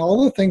LGBT and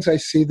all the things I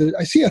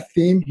see a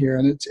theme here,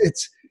 and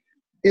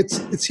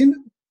it seems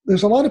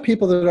there's a lot of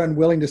people that are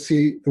unwilling to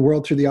see the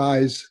world through the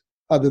eyes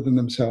other than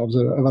themselves,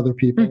 of other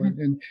people.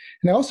 Mm-hmm. And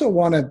I also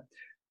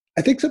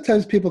I think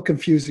sometimes people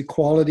confuse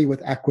equality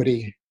with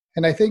equity.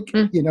 And I think,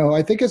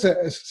 I think as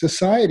a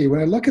society,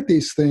 when I look at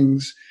these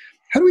things,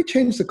 how do we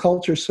change the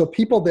culture so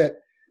people that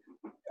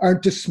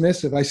aren't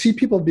dismissive? I see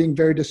people being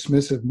very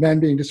dismissive, men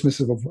being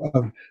dismissive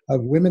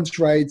of women's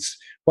rights,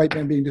 white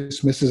men being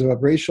dismissive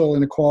of racial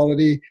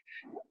inequality,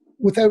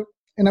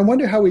 and I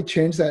wonder how we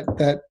change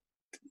that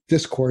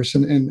discourse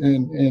in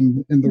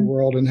the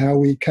world, and how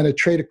we kind of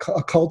trade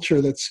a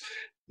culture that's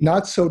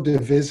not so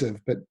divisive,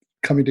 but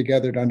coming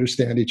together to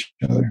understand each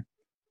other.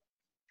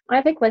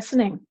 I think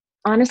listening.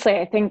 Honestly,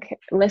 I think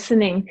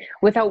listening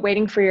without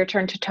waiting for your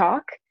turn to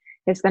talk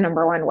is the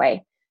number one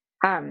way.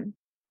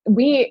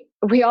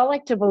 We all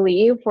like to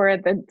believe we're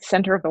at the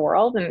center of the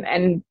world,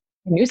 and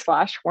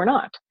newsflash, we're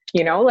not.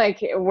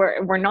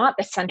 We're not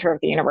the center of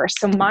the universe.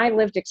 So my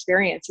lived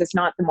experience is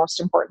not the most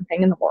important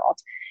thing in the world.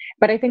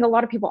 But I think a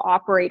lot of people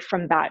operate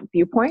from that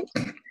viewpoint.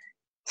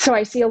 So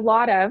I see a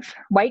lot of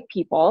white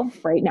people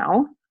right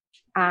now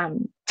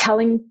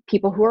telling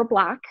people who are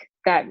Black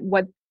that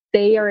what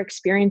they are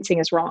experiencing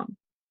is wrong.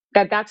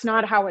 That's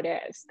not how it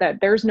is, that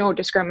there's no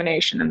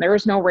discrimination and there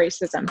is no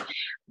racism.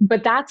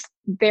 But that's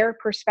their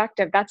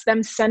perspective. That's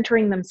them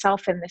centering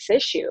themselves in this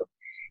issue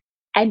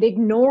and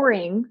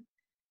ignoring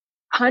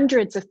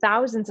hundreds of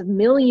thousands of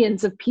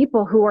millions of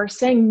people who are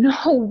saying,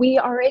 no, we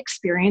are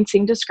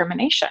experiencing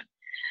discrimination.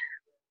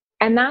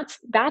 And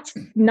that's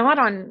not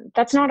on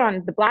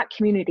the Black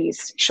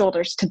community's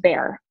shoulders to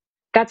bear.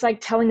 That's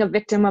like telling a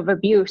victim of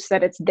abuse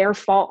that it's their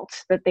fault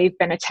that they've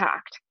been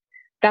attacked.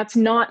 That's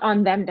not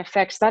on them to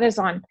fix. That is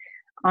on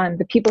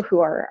the people who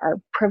are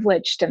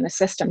privileged in the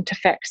system to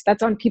fix.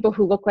 That's on people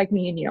who look like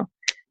me and you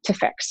to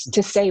fix,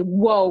 to say,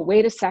 whoa,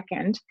 wait a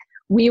second.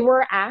 We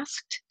were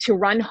asked to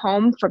run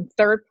home from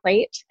third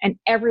plate and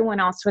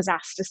everyone else was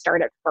asked to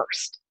start at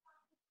first.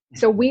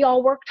 So we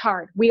all worked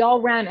hard. We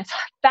all ran as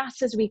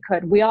fast as we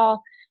could. We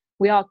all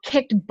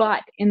kicked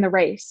butt in the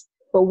race,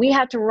 but we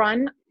had to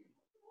run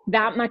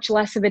that much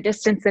less of a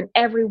distance than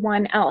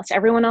everyone else.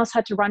 Everyone else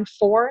had to run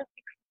 4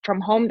 from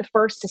home to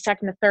first to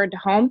second to third to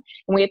home,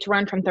 and we had to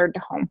run from third to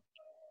home.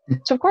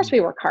 So of course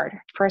we work hard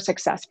for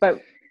success, but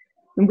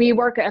we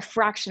work a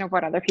fraction of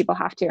what other people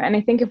have to. And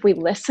I think if we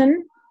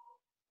listen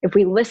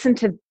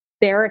to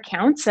their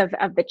accounts of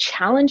the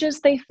challenges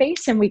they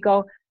face, and we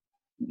go,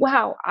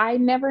 wow, I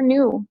never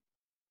knew,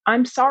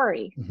 I'm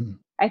sorry. Mm-hmm.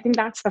 I think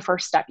that's the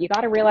first step. You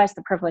got to realize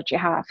the privilege you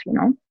have, you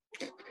know?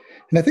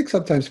 And I think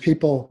sometimes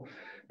people,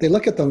 they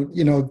look at them,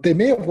 you know, they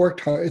may have worked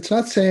hard. It's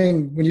not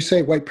saying, when you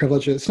say white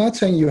privilege, it's not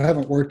saying you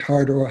haven't worked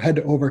hard or had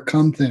to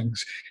overcome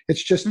things.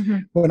 It's just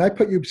when I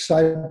put you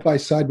side by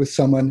side with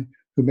someone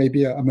who may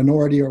be a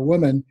minority or a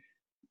woman,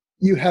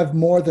 you have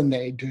more than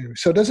they do.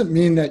 So it doesn't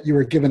mean that you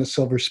were given a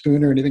silver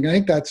spoon or anything. I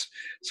think that's,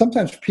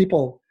 sometimes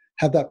people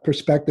have that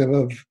perspective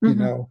of, you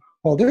know,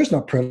 well, there's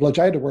no privilege.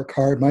 I had to work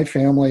hard. My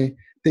family,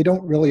 they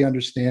don't really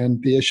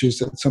understand the issues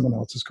that someone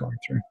else is going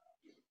through.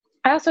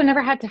 I also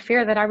never had to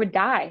fear that I would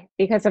die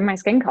because of my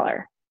skin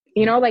color.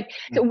 You know, like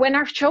when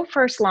our show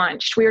first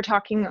launched, we were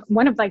talking,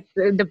 one of like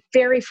the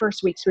very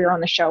first weeks we were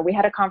on the show, we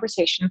had a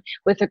conversation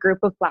with a group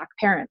of Black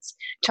parents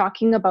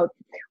talking about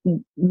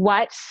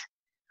what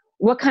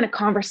kind of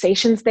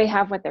conversations they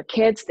have with their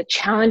kids, the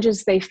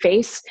challenges they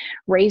face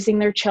raising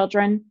their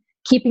children,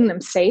 keeping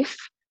them safe.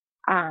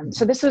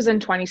 So this was in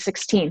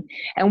 2016.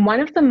 And one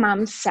of the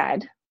moms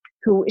said,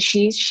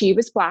 she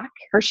was Black,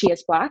 or she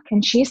is Black.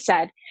 And she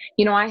said,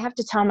 you know, I have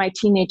to tell my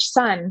teenage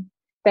son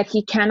that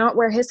he cannot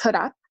wear his hood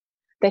up,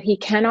 that he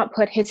cannot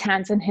put his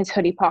hands in his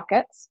hoodie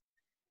pockets.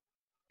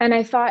 And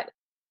I thought,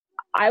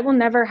 I will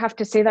never have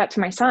to say that to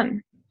my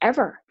son,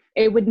 ever.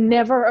 It would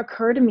never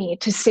occur to me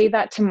to say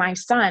that to my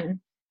son,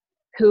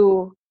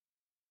 who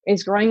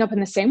is growing up in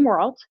the same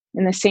world,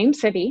 in the same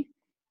city,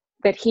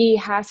 that he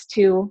has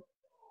to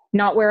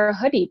not wear a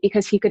hoodie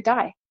because he could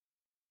die.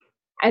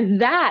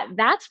 And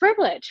that's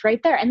privilege right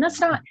there. And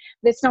that's not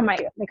my,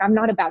 like, I'm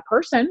not a bad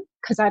person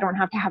because I don't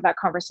have to have that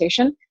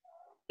conversation,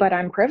 but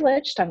I'm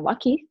privileged. I'm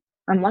lucky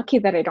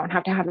that I don't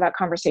have to have that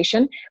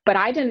conversation, but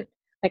I didn't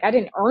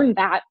earn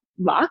that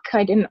luck.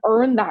 I didn't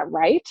earn that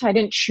right. I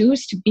didn't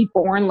choose to be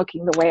born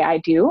looking the way I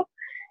do.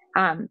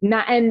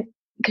 And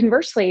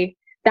conversely,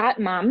 that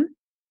mom,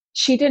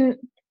 she didn't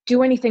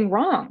do anything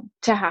wrong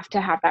to have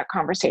that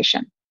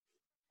conversation.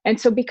 And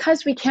so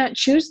because we can't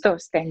choose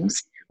those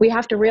things, we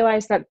have to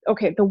realize that,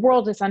 okay, the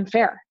world is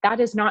unfair.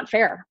 That is not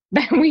fair.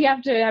 We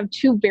have to have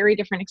 2 very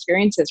different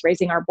experiences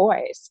raising our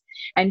boys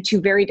and 2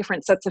 very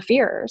different sets of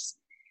fears.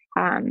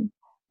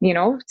 You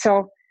know,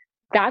 so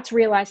that's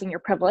realizing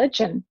your privilege.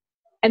 And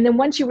then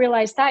once you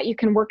realize that, you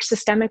can work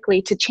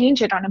systemically to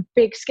change it on a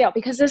big scale,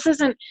 because this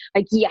isn't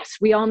like, yes,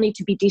 we all need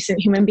to be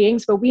decent human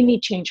beings, but we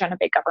need change on a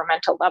big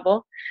governmental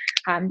level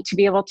to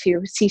be able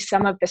to see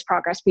some of this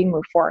progress being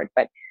moved forward.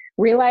 But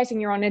realizing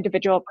your own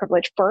individual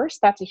privilege first,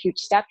 that's a huge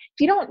step.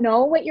 If you don't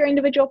know what your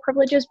individual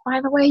privilege is,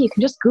 by the way, you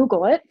can just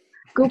Google it.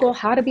 Google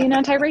how to be an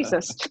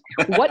anti-racist.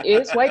 What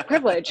is white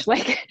privilege?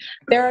 Like,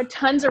 there are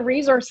tons of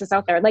resources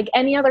out there. Like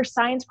any other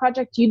science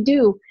project you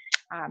do.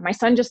 My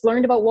son just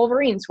learned about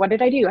wolverines. What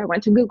did I do? I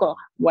went to Google.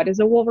 What is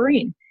a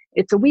wolverine?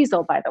 It's a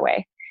weasel, by the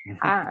way.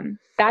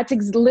 That's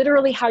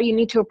literally how you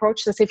need to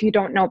approach this if you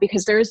don't know,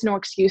 because there is no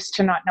excuse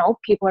to not know.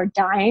 People are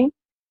dying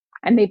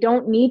and they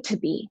don't need to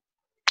be.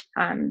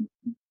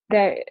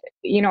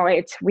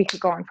 We could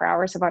go on for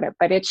hours about it,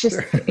 but it's just,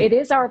 it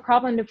is our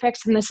problem to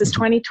fix. And this is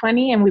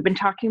 2020 and we've been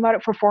talking about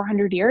it for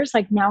 400 years.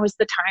 Like, now is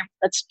the time.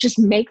 Let's just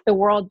make the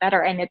world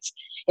better. And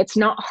it's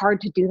not hard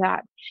to do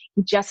that.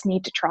 You just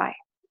need to try.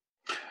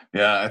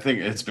 Yeah, I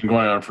think it's been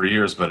going on for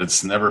years, but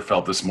it's never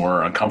felt this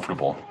more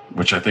uncomfortable,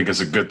 which I think is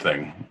a good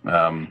thing.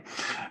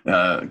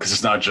 Because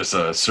it's not just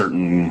a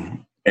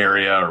certain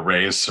area or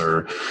race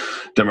or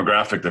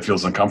demographic that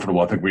feels uncomfortable.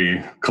 I think we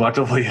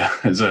collectively,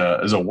 as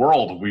a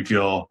world, we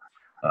feel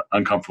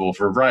uncomfortable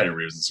for a variety of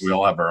reasons. We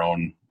all have our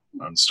own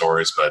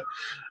stories, but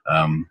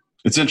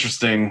it's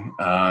interesting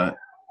to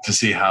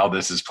see how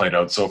this has played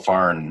out so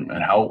far and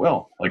how it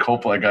will. Like,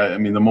 hopefully, I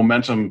mean, the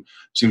momentum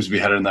seems to be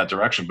headed in that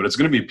direction. But it's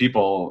going to be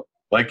people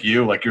like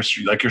you, like your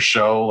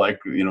show, like,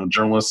 you know,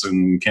 journalists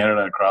in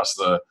Canada, across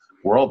the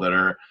world, that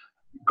are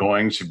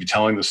going to be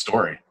telling the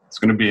story. It's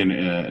going to be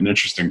an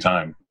interesting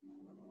time.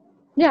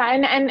 Yeah,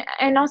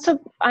 and also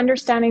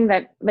understanding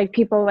that, like,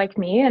 people like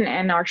me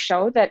and our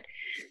show, that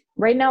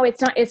right now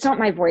it's not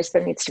my voice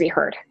that needs to be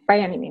heard by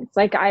any means.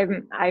 Like, I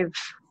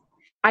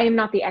am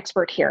not the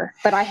expert here,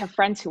 but I have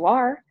friends who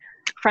are.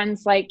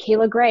 Friends like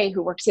Kayla Gray,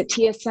 who works at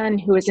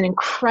TSN, who is an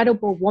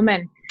incredible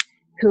woman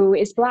who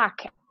is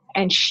Black,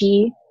 and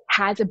she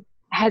has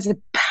a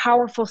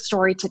powerful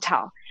story to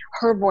tell.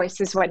 Her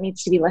voice is what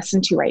needs to be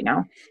listened to right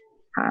now.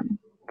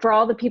 For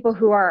all the people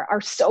who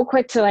are so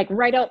quick to, like,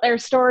 write out their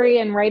story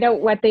and write out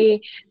what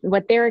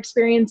their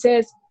experience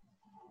is,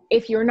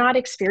 if you're not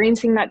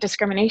experiencing that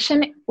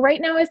discrimination,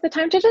 right now is the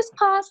time to just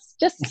pause,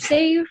 just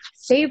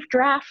save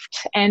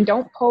draft, and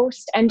don't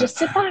post, and just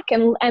sit back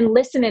and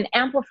listen and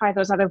amplify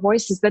those other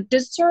voices that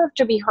deserve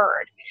to be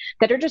heard,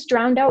 that are just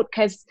drowned out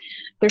because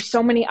there's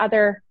so many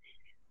other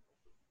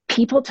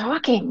people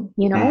talking,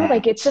 you know,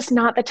 like it's just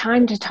not the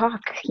time to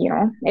talk, you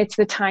know, it's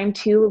the time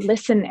to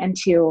listen and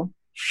to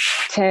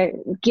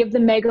give the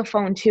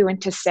megaphone to,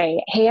 and to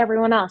say, hey,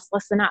 everyone else,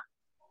 listen up,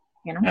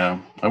 you know?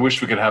 Yeah. I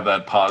wish we could have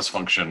that pause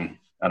function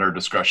at our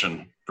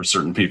discretion for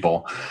certain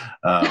people.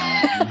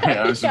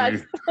 As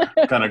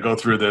we kind of go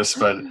through this,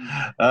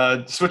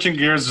 but switching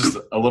gears just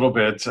a little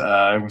bit,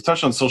 we've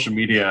touched on social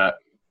media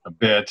a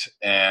bit.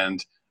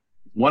 And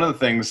one of the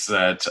things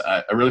that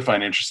I really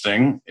find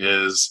interesting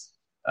is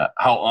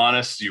how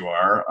honest you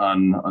are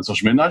on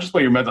social media, not just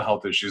about your mental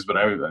health issues, but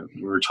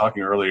we were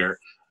talking earlier,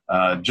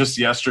 just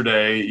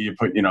yesterday, you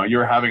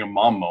were having a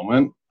mom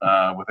moment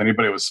with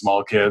anybody with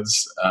small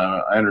kids.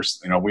 I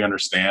understand, we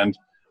understand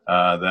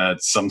that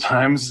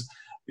sometimes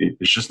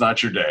it's just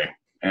not your day.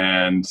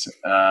 And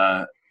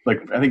I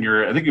think you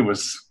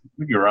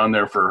were on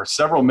there for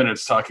several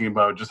minutes talking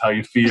about just how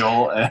you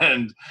feel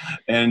and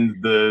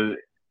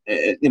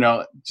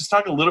just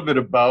talk a little bit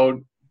about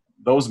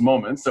those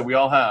moments that we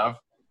all have.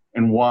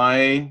 And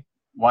why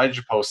would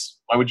you post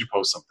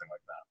something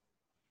like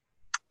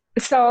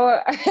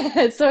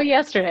that? So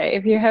yesterday,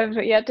 if you have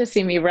yet to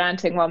see me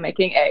ranting while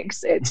making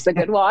eggs, it's a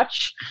good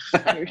watch.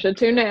 You should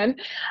tune in.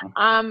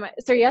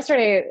 So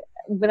yesterday,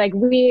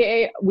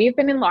 we've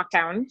been in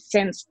lockdown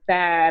since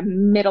the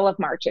middle of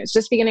March. It's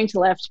just beginning to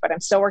lift, but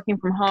I'm still working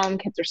from home.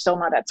 Kids are still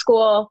not at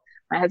school.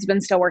 My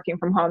husband's still working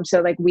from home.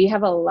 So we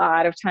have a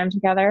lot of time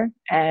together,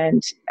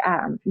 and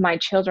my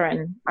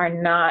children are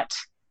not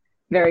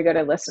very good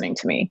at listening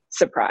to me.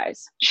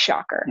 Surprise.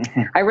 Shocker.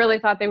 I really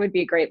thought they would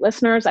be great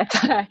listeners.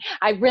 I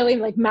really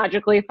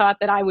magically thought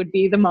that I would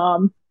be the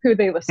mom who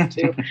they listen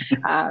to.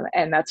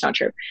 And that's not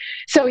true.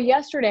 So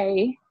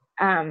yesterday,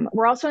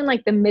 we're also in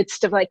the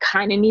midst of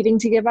kind of needing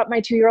to give up my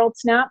 2-year-old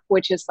Snap,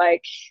 which is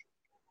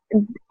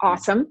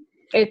awesome.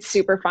 It's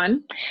super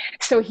fun.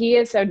 So he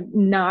is a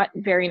not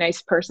very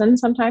nice person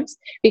sometimes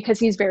because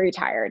he's very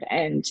tired.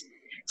 And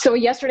so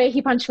yesterday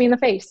he punched me in the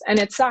face, and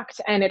it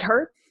sucked and it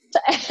hurt.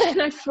 And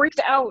I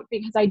freaked out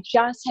because I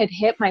just had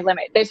hit my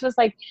limit. This was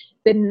the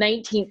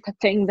 19th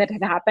thing that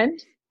had happened.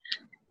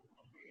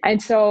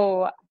 And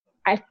so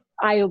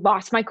I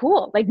lost my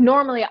cool.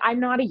 Normally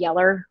I'm not a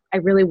yeller. I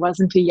really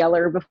wasn't a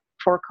yeller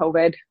before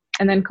COVID.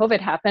 And then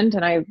COVID happened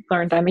and I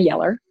learned I'm a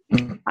yeller,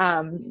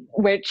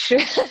 which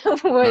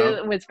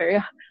was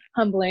very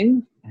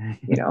humbling,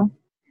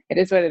 It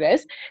is what it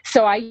is.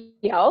 So I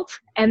yelled,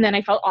 and then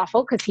I felt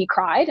awful because he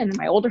cried, and then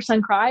my older son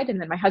cried,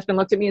 and then my husband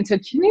looked at me and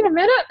said, "Do you need a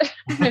minute?"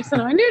 And I said,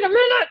 "I need a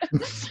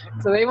minute."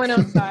 So they went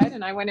outside,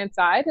 and I went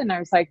inside, and I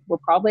was like, "We're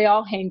probably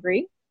all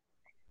hangry,"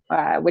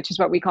 which is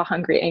what we call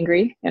hungry,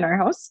 angry in our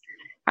house.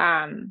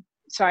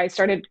 So I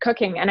started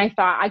cooking, and I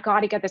thought, I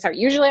got to get this out.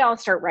 Usually I'll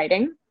start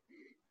writing,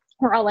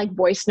 or I'll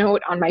voice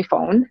note on my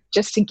phone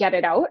just to get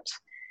it out.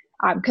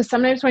 Because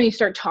sometimes when you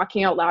start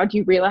talking out loud,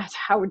 you realize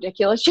how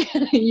ridiculous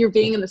you're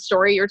being in the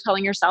story you're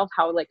telling yourself,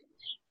 how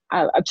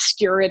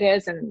obscure it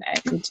is and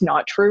it's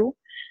not true.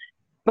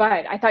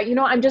 But I thought,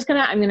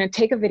 I'm going to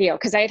take a video,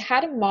 because I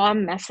had a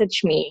mom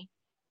message me.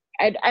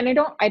 And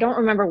I don't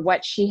remember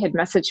what she had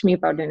messaged me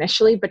about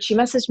initially, but she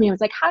messaged me and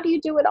was like, "How do you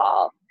do it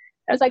all?"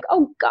 I was like,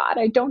 "Oh God,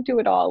 I don't do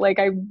it all.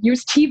 I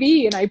use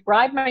TV and I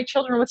bribe my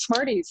children with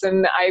Smarties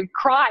and I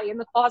cry in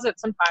the closet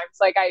sometimes.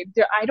 I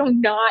do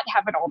not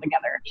have it all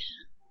together."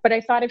 But I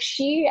thought, if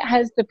she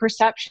has the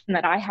perception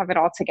that I have it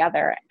all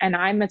together and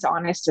I'm as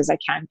honest as I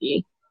can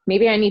be,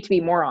 maybe I need to be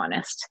more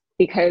honest,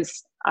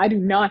 because I do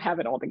not have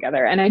it all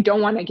together. And I don't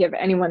want to give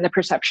anyone the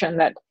perception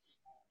that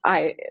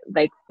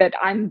that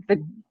I'm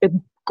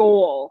the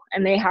goal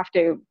and they have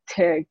to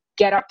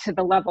get up to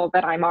the level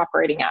that I'm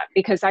operating at,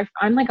 because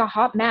I'm a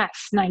hot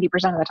mess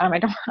 90% of the time.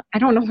 I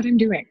don't know what I'm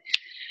doing.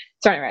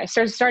 So anyway,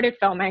 I started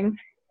filming,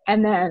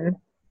 and then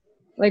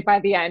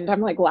by the end,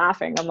 I'm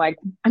laughing. I'm like,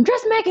 "I'm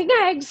just making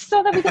eggs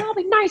so that we can all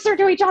be nicer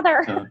to each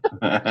other."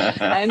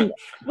 And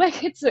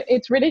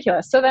it's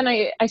ridiculous. So then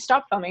I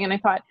stopped filming, and I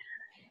thought,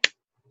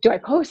 do I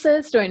post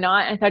this? Do I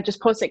not? And I thought,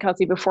 just post it,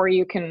 Kelsey, before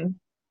you can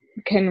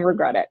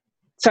regret it.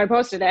 So I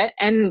posted it,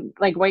 and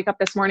wake up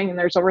this morning and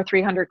there's over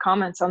 300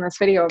 comments on this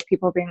video of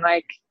people being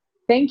like,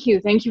 thank you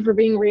for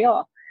being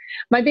real.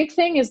 My big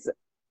thing is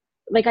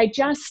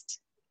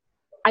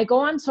I go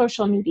on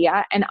social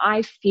media and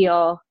I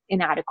feel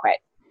inadequate.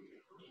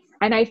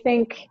 And I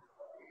think,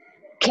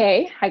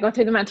 okay, I go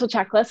through the mental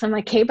checklist. I'm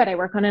like, okay, but I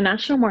work on a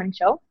national morning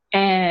show,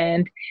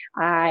 and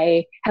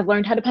I have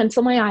learned how to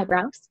pencil my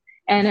eyebrows,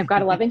 and I've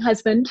got a loving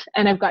husband,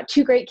 and I've got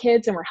 2 great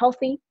kids, and we're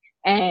healthy,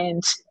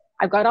 and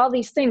I've got all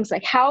these things.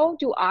 How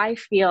do I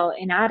feel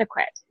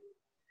inadequate?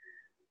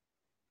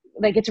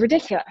 It's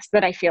ridiculous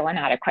that I feel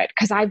inadequate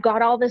because I've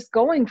got all this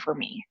going for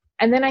me.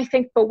 And then I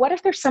think, but what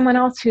if there's someone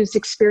else who's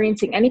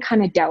experiencing any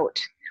kind of doubt,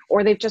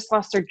 or they've just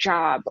lost their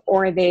job,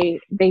 or they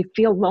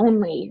feel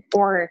lonely,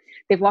 or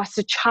they've lost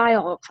a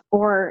child,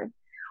 or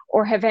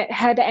have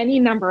had any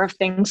number of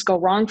things go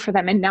wrong for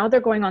them. And now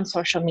they're going on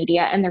social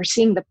media and they're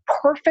seeing the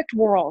perfect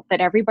world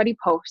that everybody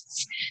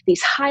posts,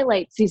 these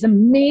highlights, these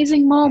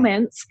amazing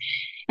moments.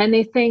 And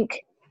they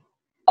think,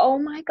 oh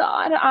my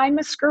God, I'm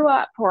a screw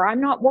up, or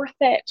I'm not worth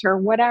it, or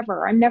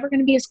whatever. I'm never going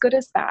to be as good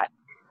as that.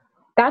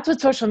 That's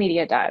what social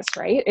media does,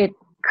 right? It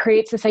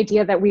creates this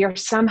idea that we are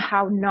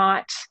somehow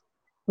not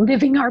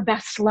living our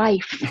best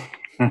life.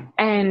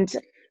 And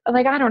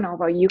like, I don't know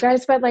about you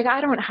guys, but like,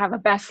 I don't have a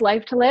best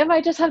life to live.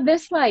 I just have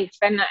this life.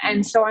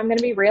 And so I'm going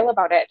to be real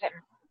about it.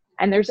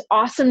 And there's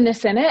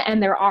awesomeness in it.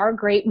 And there are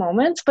great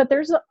moments, but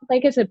there's,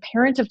 like, as a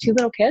parent of 2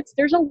 little kids,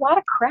 there's a lot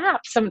of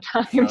crap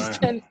sometimes.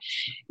 And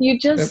you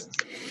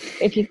just,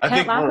 if you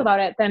can't laugh about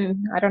it,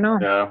 then I don't know.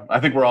 Yeah.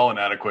 I think we're all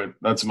inadequate.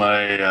 That's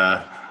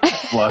my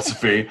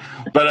philosophy.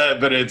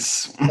 But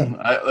it's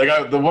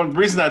the one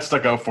reason that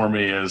stuck out for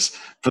me is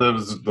for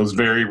those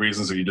very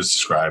reasons that you just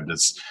described.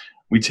 It's,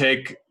 we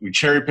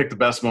cherry pick the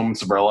best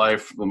moments of our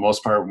life for the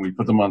most part when we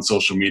put them on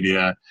social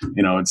media.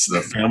 It's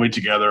the family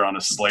together on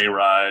a sleigh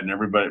ride and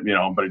everybody,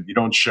 but you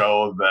don't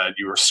show that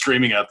you were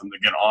screaming at them to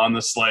get on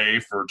the sleigh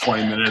for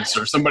 20 minutes,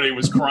 or somebody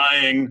was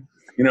crying,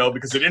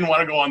 because they didn't want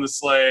to go on the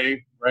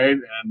sleigh. Right.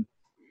 And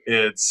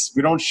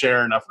we don't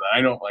share enough of that.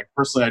 I don't, like,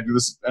 personally, I do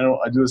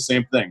the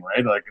same thing,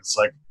 right? Like, it's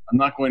like, I'm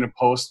not going to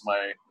post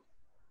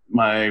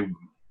my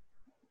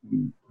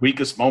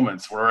weakest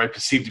moments, where I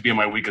perceive to be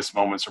my weakest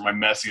moments or my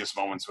messiest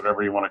moments,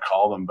 whatever you want to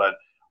call them. But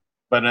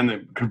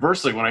then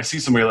conversely, when I see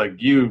somebody like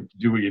you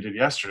do what you did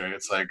yesterday,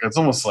 it's like, it's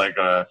almost like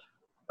a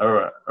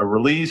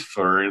relief,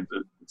 or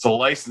it's a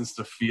license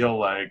to feel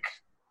like,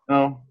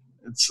 I'm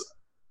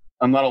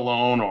not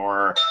alone,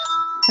 or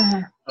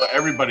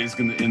everybody's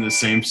in the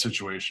same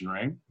situation,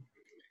 right?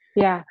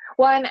 Yeah.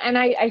 Well, and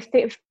I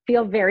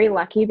feel very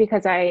lucky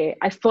because I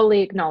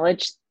fully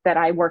acknowledge that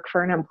I work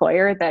for an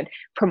employer that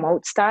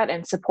promotes that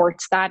and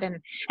supports that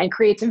and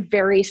creates a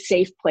very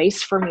safe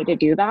place for me to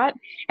do that.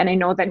 And I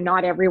know that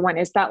not everyone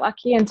is that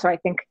lucky. And so I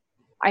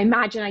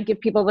imagine I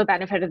give people the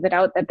benefit of the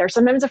doubt that they're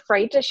sometimes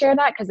afraid to share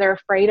that because they're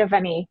afraid of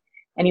any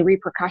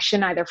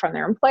repercussion, either from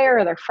their employer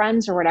or their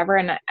friends or whatever.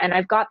 And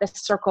I've got this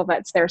circle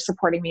that's there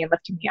supporting me and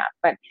lifting me up.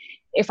 But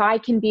if I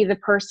can be the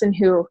person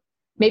who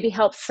maybe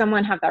helps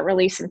someone have that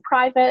release in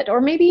private, or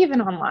maybe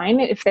even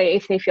online if they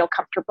feel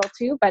comfortable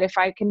to, but if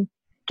I can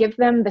give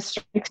them the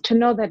strength to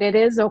know that it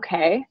is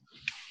okay,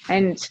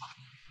 and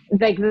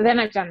like, then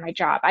I've done my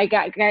job. I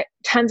get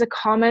tons of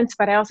comments,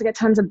 but I also get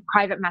tons of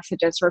private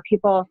messages where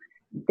people,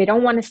 they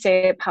don't want to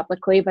say it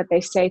publicly, but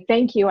they say,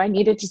 thank you, I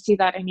needed to see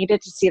that. I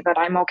needed to see that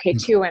I'm okay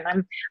too.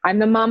 And I'm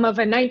the mom of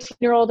a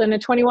 19-year-old and a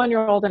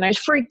 21-year-old, and I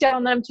freaked out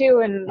on them too.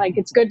 And like,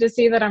 it's good to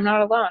see that I'm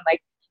not alone.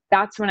 Like,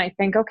 that's when I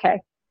think,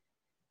 okay,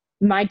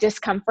 my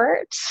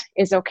discomfort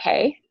is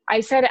okay. I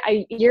said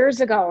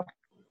years ago,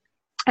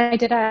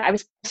 I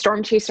was a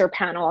storm chaser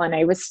panel, and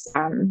I was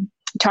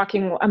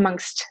talking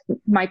amongst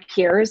my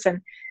peers, and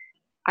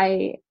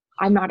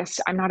I'm not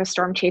a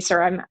storm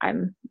chaser.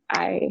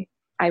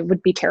 I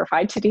would be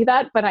terrified to do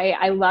that, but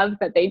I love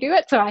that they do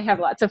it. So I have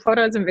lots of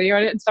photos and video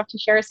and stuff to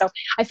share. So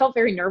I felt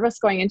very nervous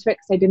going into it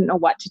because I didn't know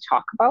what to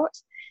talk about.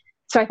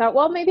 So I thought,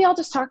 well, maybe I'll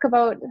just talk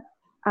about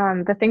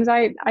the things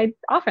I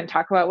often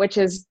talk about, which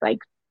is like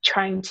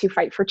trying to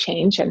fight for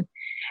change. And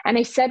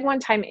I said one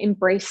time,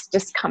 embrace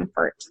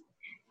discomfort.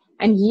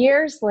 And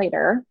years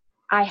later,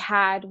 I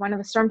had one of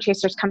the storm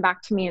chasers come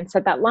back to me and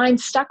said that line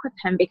stuck with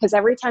him because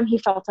every time he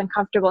felt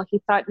uncomfortable, he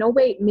thought, no,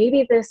 wait,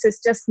 maybe this is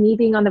just me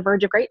being on the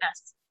verge of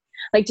greatness.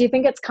 Like, do you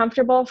think it's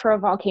comfortable for a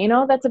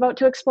volcano that's about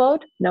to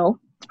explode? No,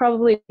 it's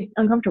probably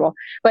uncomfortable.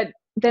 But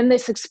then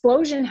this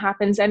explosion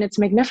happens and it's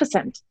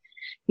magnificent.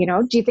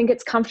 Do you think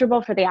it's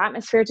comfortable for the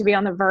atmosphere to be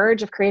on the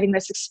verge of creating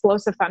this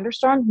explosive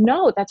thunderstorm?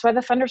 No, that's why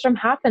the thunderstorm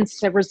happens,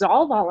 to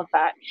resolve all of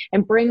that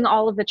and bring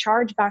all of the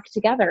charge back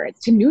together. It's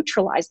to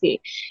neutralize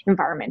the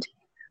environment.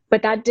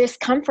 But that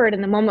discomfort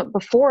in the moment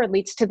before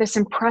leads to this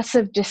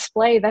impressive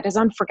display that is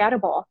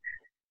unforgettable.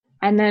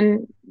 And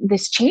then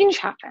this change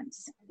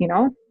happens,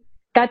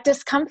 that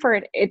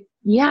discomfort, it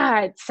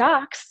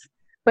sucks,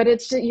 but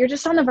you're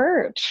just on the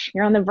verge.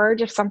 You're on the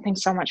verge of something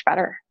so much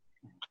better.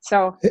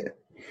 So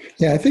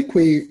yeah, I think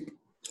when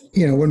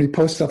we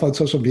post stuff on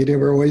social media,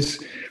 we're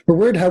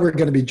worried how we're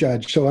going to be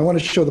judged. So I want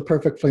to show the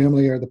perfect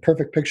family or the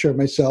perfect picture of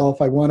myself.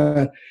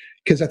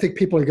 Because I think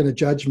people are going to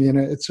judge me, and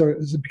it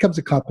becomes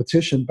a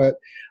competition. But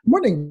I'm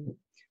wondering,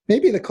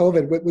 maybe the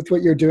COVID with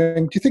what you're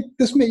doing, do you think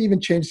this may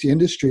even change the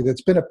industry?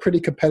 That's been a pretty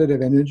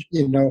competitive, and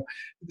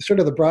sort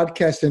of the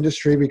broadcast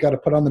industry. We got to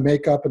put on the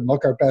makeup and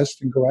look our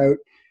best and go out.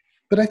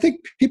 But I think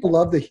people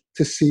love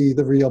to see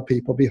the real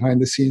people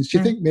behind the scenes. Do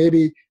you think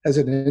maybe as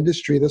an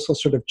industry, this will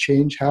sort of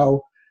change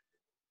how?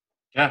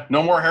 Yeah,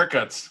 no more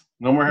haircuts.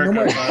 No more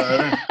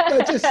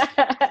haircuts.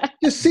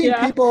 Just seeing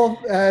people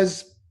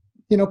as,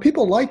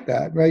 people like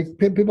that, right?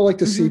 People like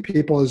to see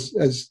people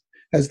as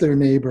their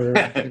neighbor.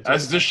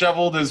 As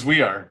disheveled as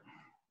we are.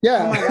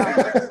 Yeah. Oh my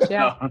gosh.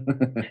 Yeah.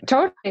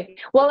 Totally.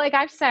 Well, like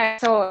I've said,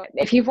 so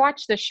if you've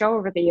watched the show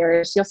over the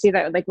years, you'll see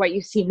that like what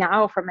you see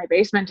now from my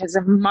basement is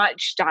a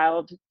much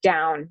dialed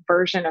down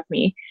version of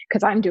me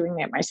because I'm doing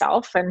it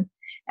myself.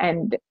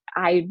 And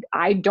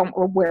I don't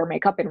wear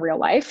makeup in real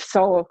life.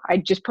 So I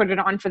just put it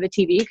on for the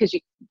TV because you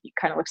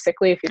kind of look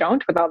sickly if you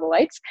don't with all the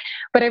lights.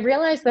 But I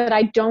realized that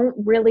I don't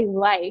really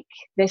like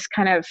this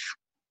kind of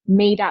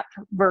made up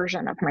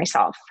version of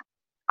myself.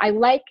 I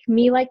like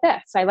me like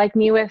this. I like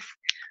me with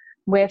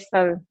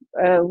a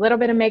little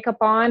bit of makeup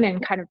on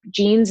and kind of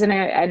jeans and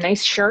a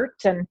nice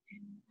shirt. And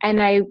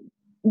I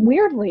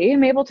weirdly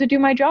am able to do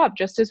my job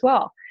just as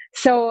well.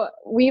 So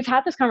we've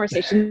had this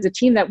conversation as a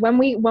team that when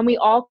we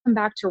all come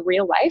back to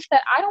real life,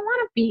 that I don't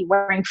want to be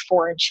wearing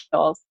 4-inch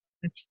heels,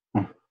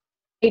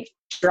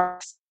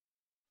 dress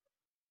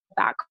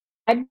back.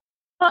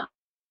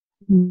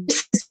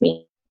 This is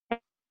me.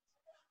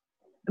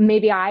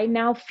 Maybe I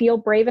now feel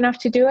brave enough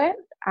to do it.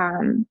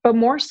 But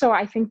more so,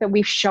 I think that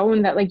we've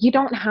shown that like you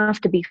don't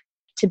have to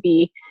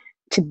be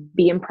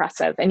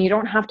impressive, and you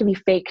don't have to be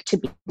fake to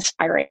be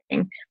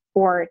inspiring,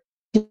 or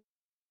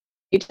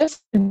you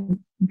just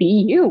be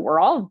you.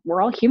 We're all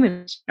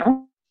humans, you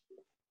know?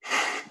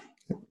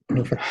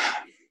 Perfect.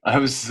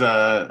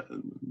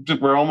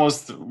 We're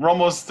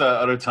almost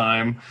out of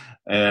time,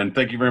 and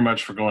thank you very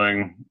much for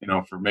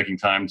for making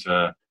time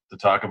to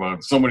talk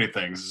about so many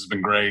things. This has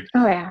been great.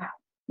 Oh yeah.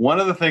 One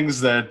of the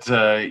things that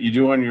you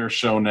do on your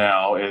show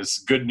now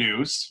is good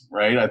news,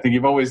 right? I think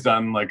you've always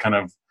done like kind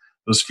of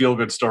those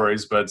feel-good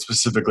stories, but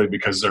specifically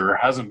because there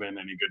hasn't been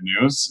any good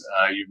news,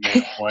 you've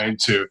made a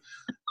point to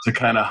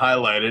kind of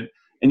highlight it.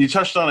 And you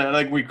touched on it, and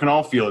like we can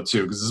all feel it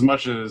too, because as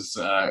much as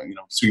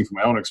speaking from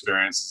my own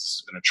experience,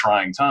 it's been a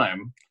trying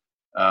time,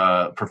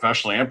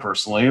 professionally and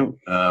personally.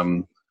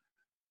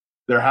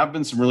 There have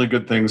been some really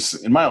good things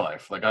in my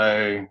life. Like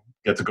I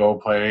get to go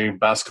play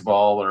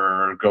basketball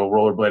or go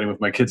rollerblading with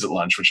my kids at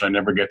lunch, which I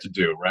never get to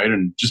do, right?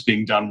 And just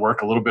being done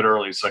work a little bit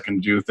early so I can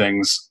do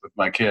things with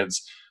my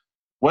kids.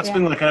 What's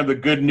been the kind of the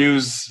good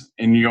news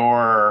in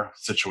your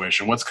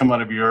situation? What's come out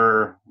of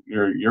your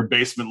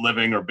basement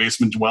living or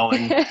basement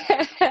dwelling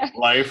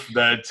life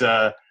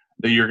that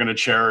you're going to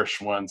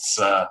cherish once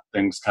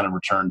things kind of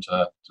return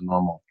to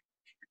normal?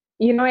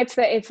 You know, it's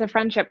the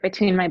friendship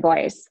between my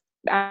boys.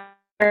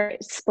 Our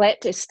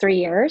split is 3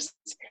 years.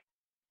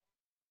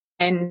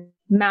 And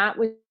Matt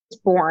was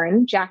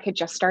born, Jack had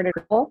just started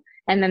school.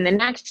 And then the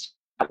next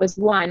was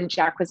 1,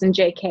 Jack was in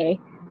JK.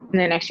 And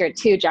the next year at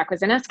 2, Jack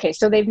was in SK.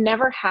 So they've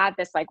never had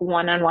this like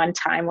one-on-one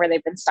time where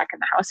they've been stuck in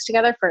the house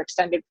together for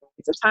extended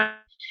periods of time.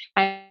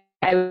 And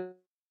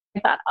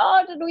I thought,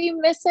 oh, did we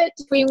miss it?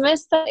 Did we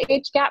miss the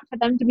age gap for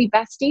them to be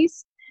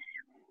besties?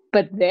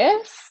 But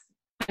this,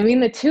 I mean,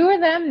 the two of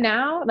them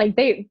now, like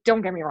they,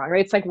 don't get me wrong,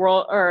 right? It's like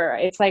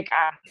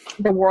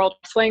the World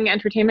Wrestling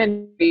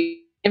Entertainment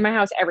in my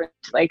house,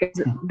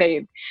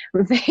 they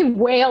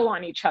wail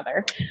on each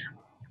other,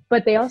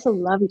 but they also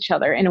love each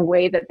other in a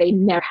way that they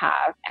never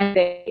have. And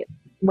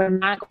when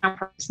Matt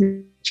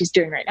she's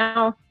doing right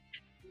now,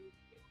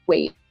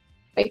 wake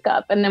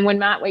up. And then when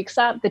Matt wakes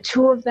up, the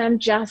two of them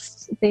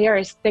they are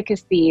as thick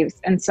as thieves.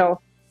 And so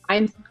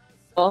I'm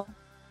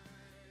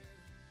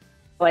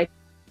like,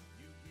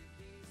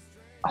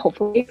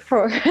 hopefully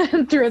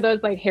through those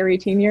like hairy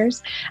teen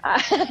years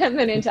and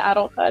then into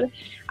adulthood.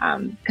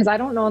 Because I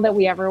don't know that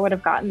we ever would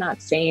have gotten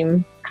that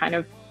same kind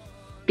of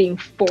being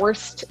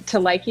forced to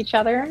like each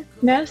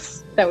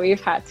other-ness that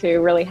we've had to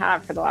really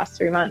have for the last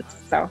 3 months.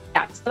 So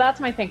yeah, so that's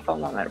my thankful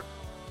moment.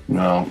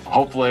 No,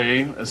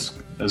 hopefully,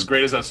 as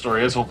great as that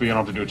story is, hopefully you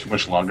don't have to do it too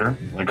much longer.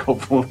 Like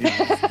hopefully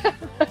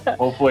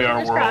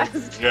our world,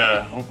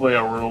 hopefully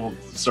our world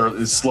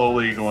is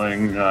slowly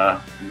going in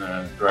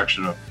the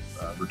direction of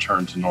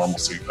return to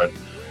normalcy. But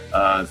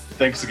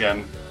thanks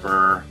again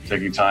for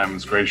taking time.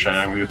 It's great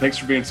chatting with you. Thanks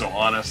for being so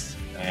honest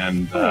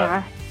and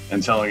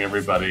telling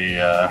everybody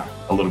a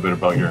little bit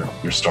about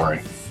your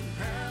story.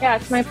 Yeah,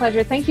 it's my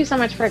pleasure. Thank you so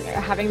much for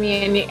having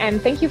me,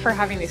 and thank you for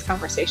having these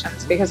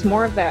conversations, because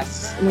more of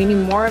this, we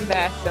need more of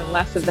this and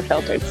less of the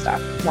filtered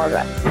stuff. More of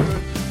this.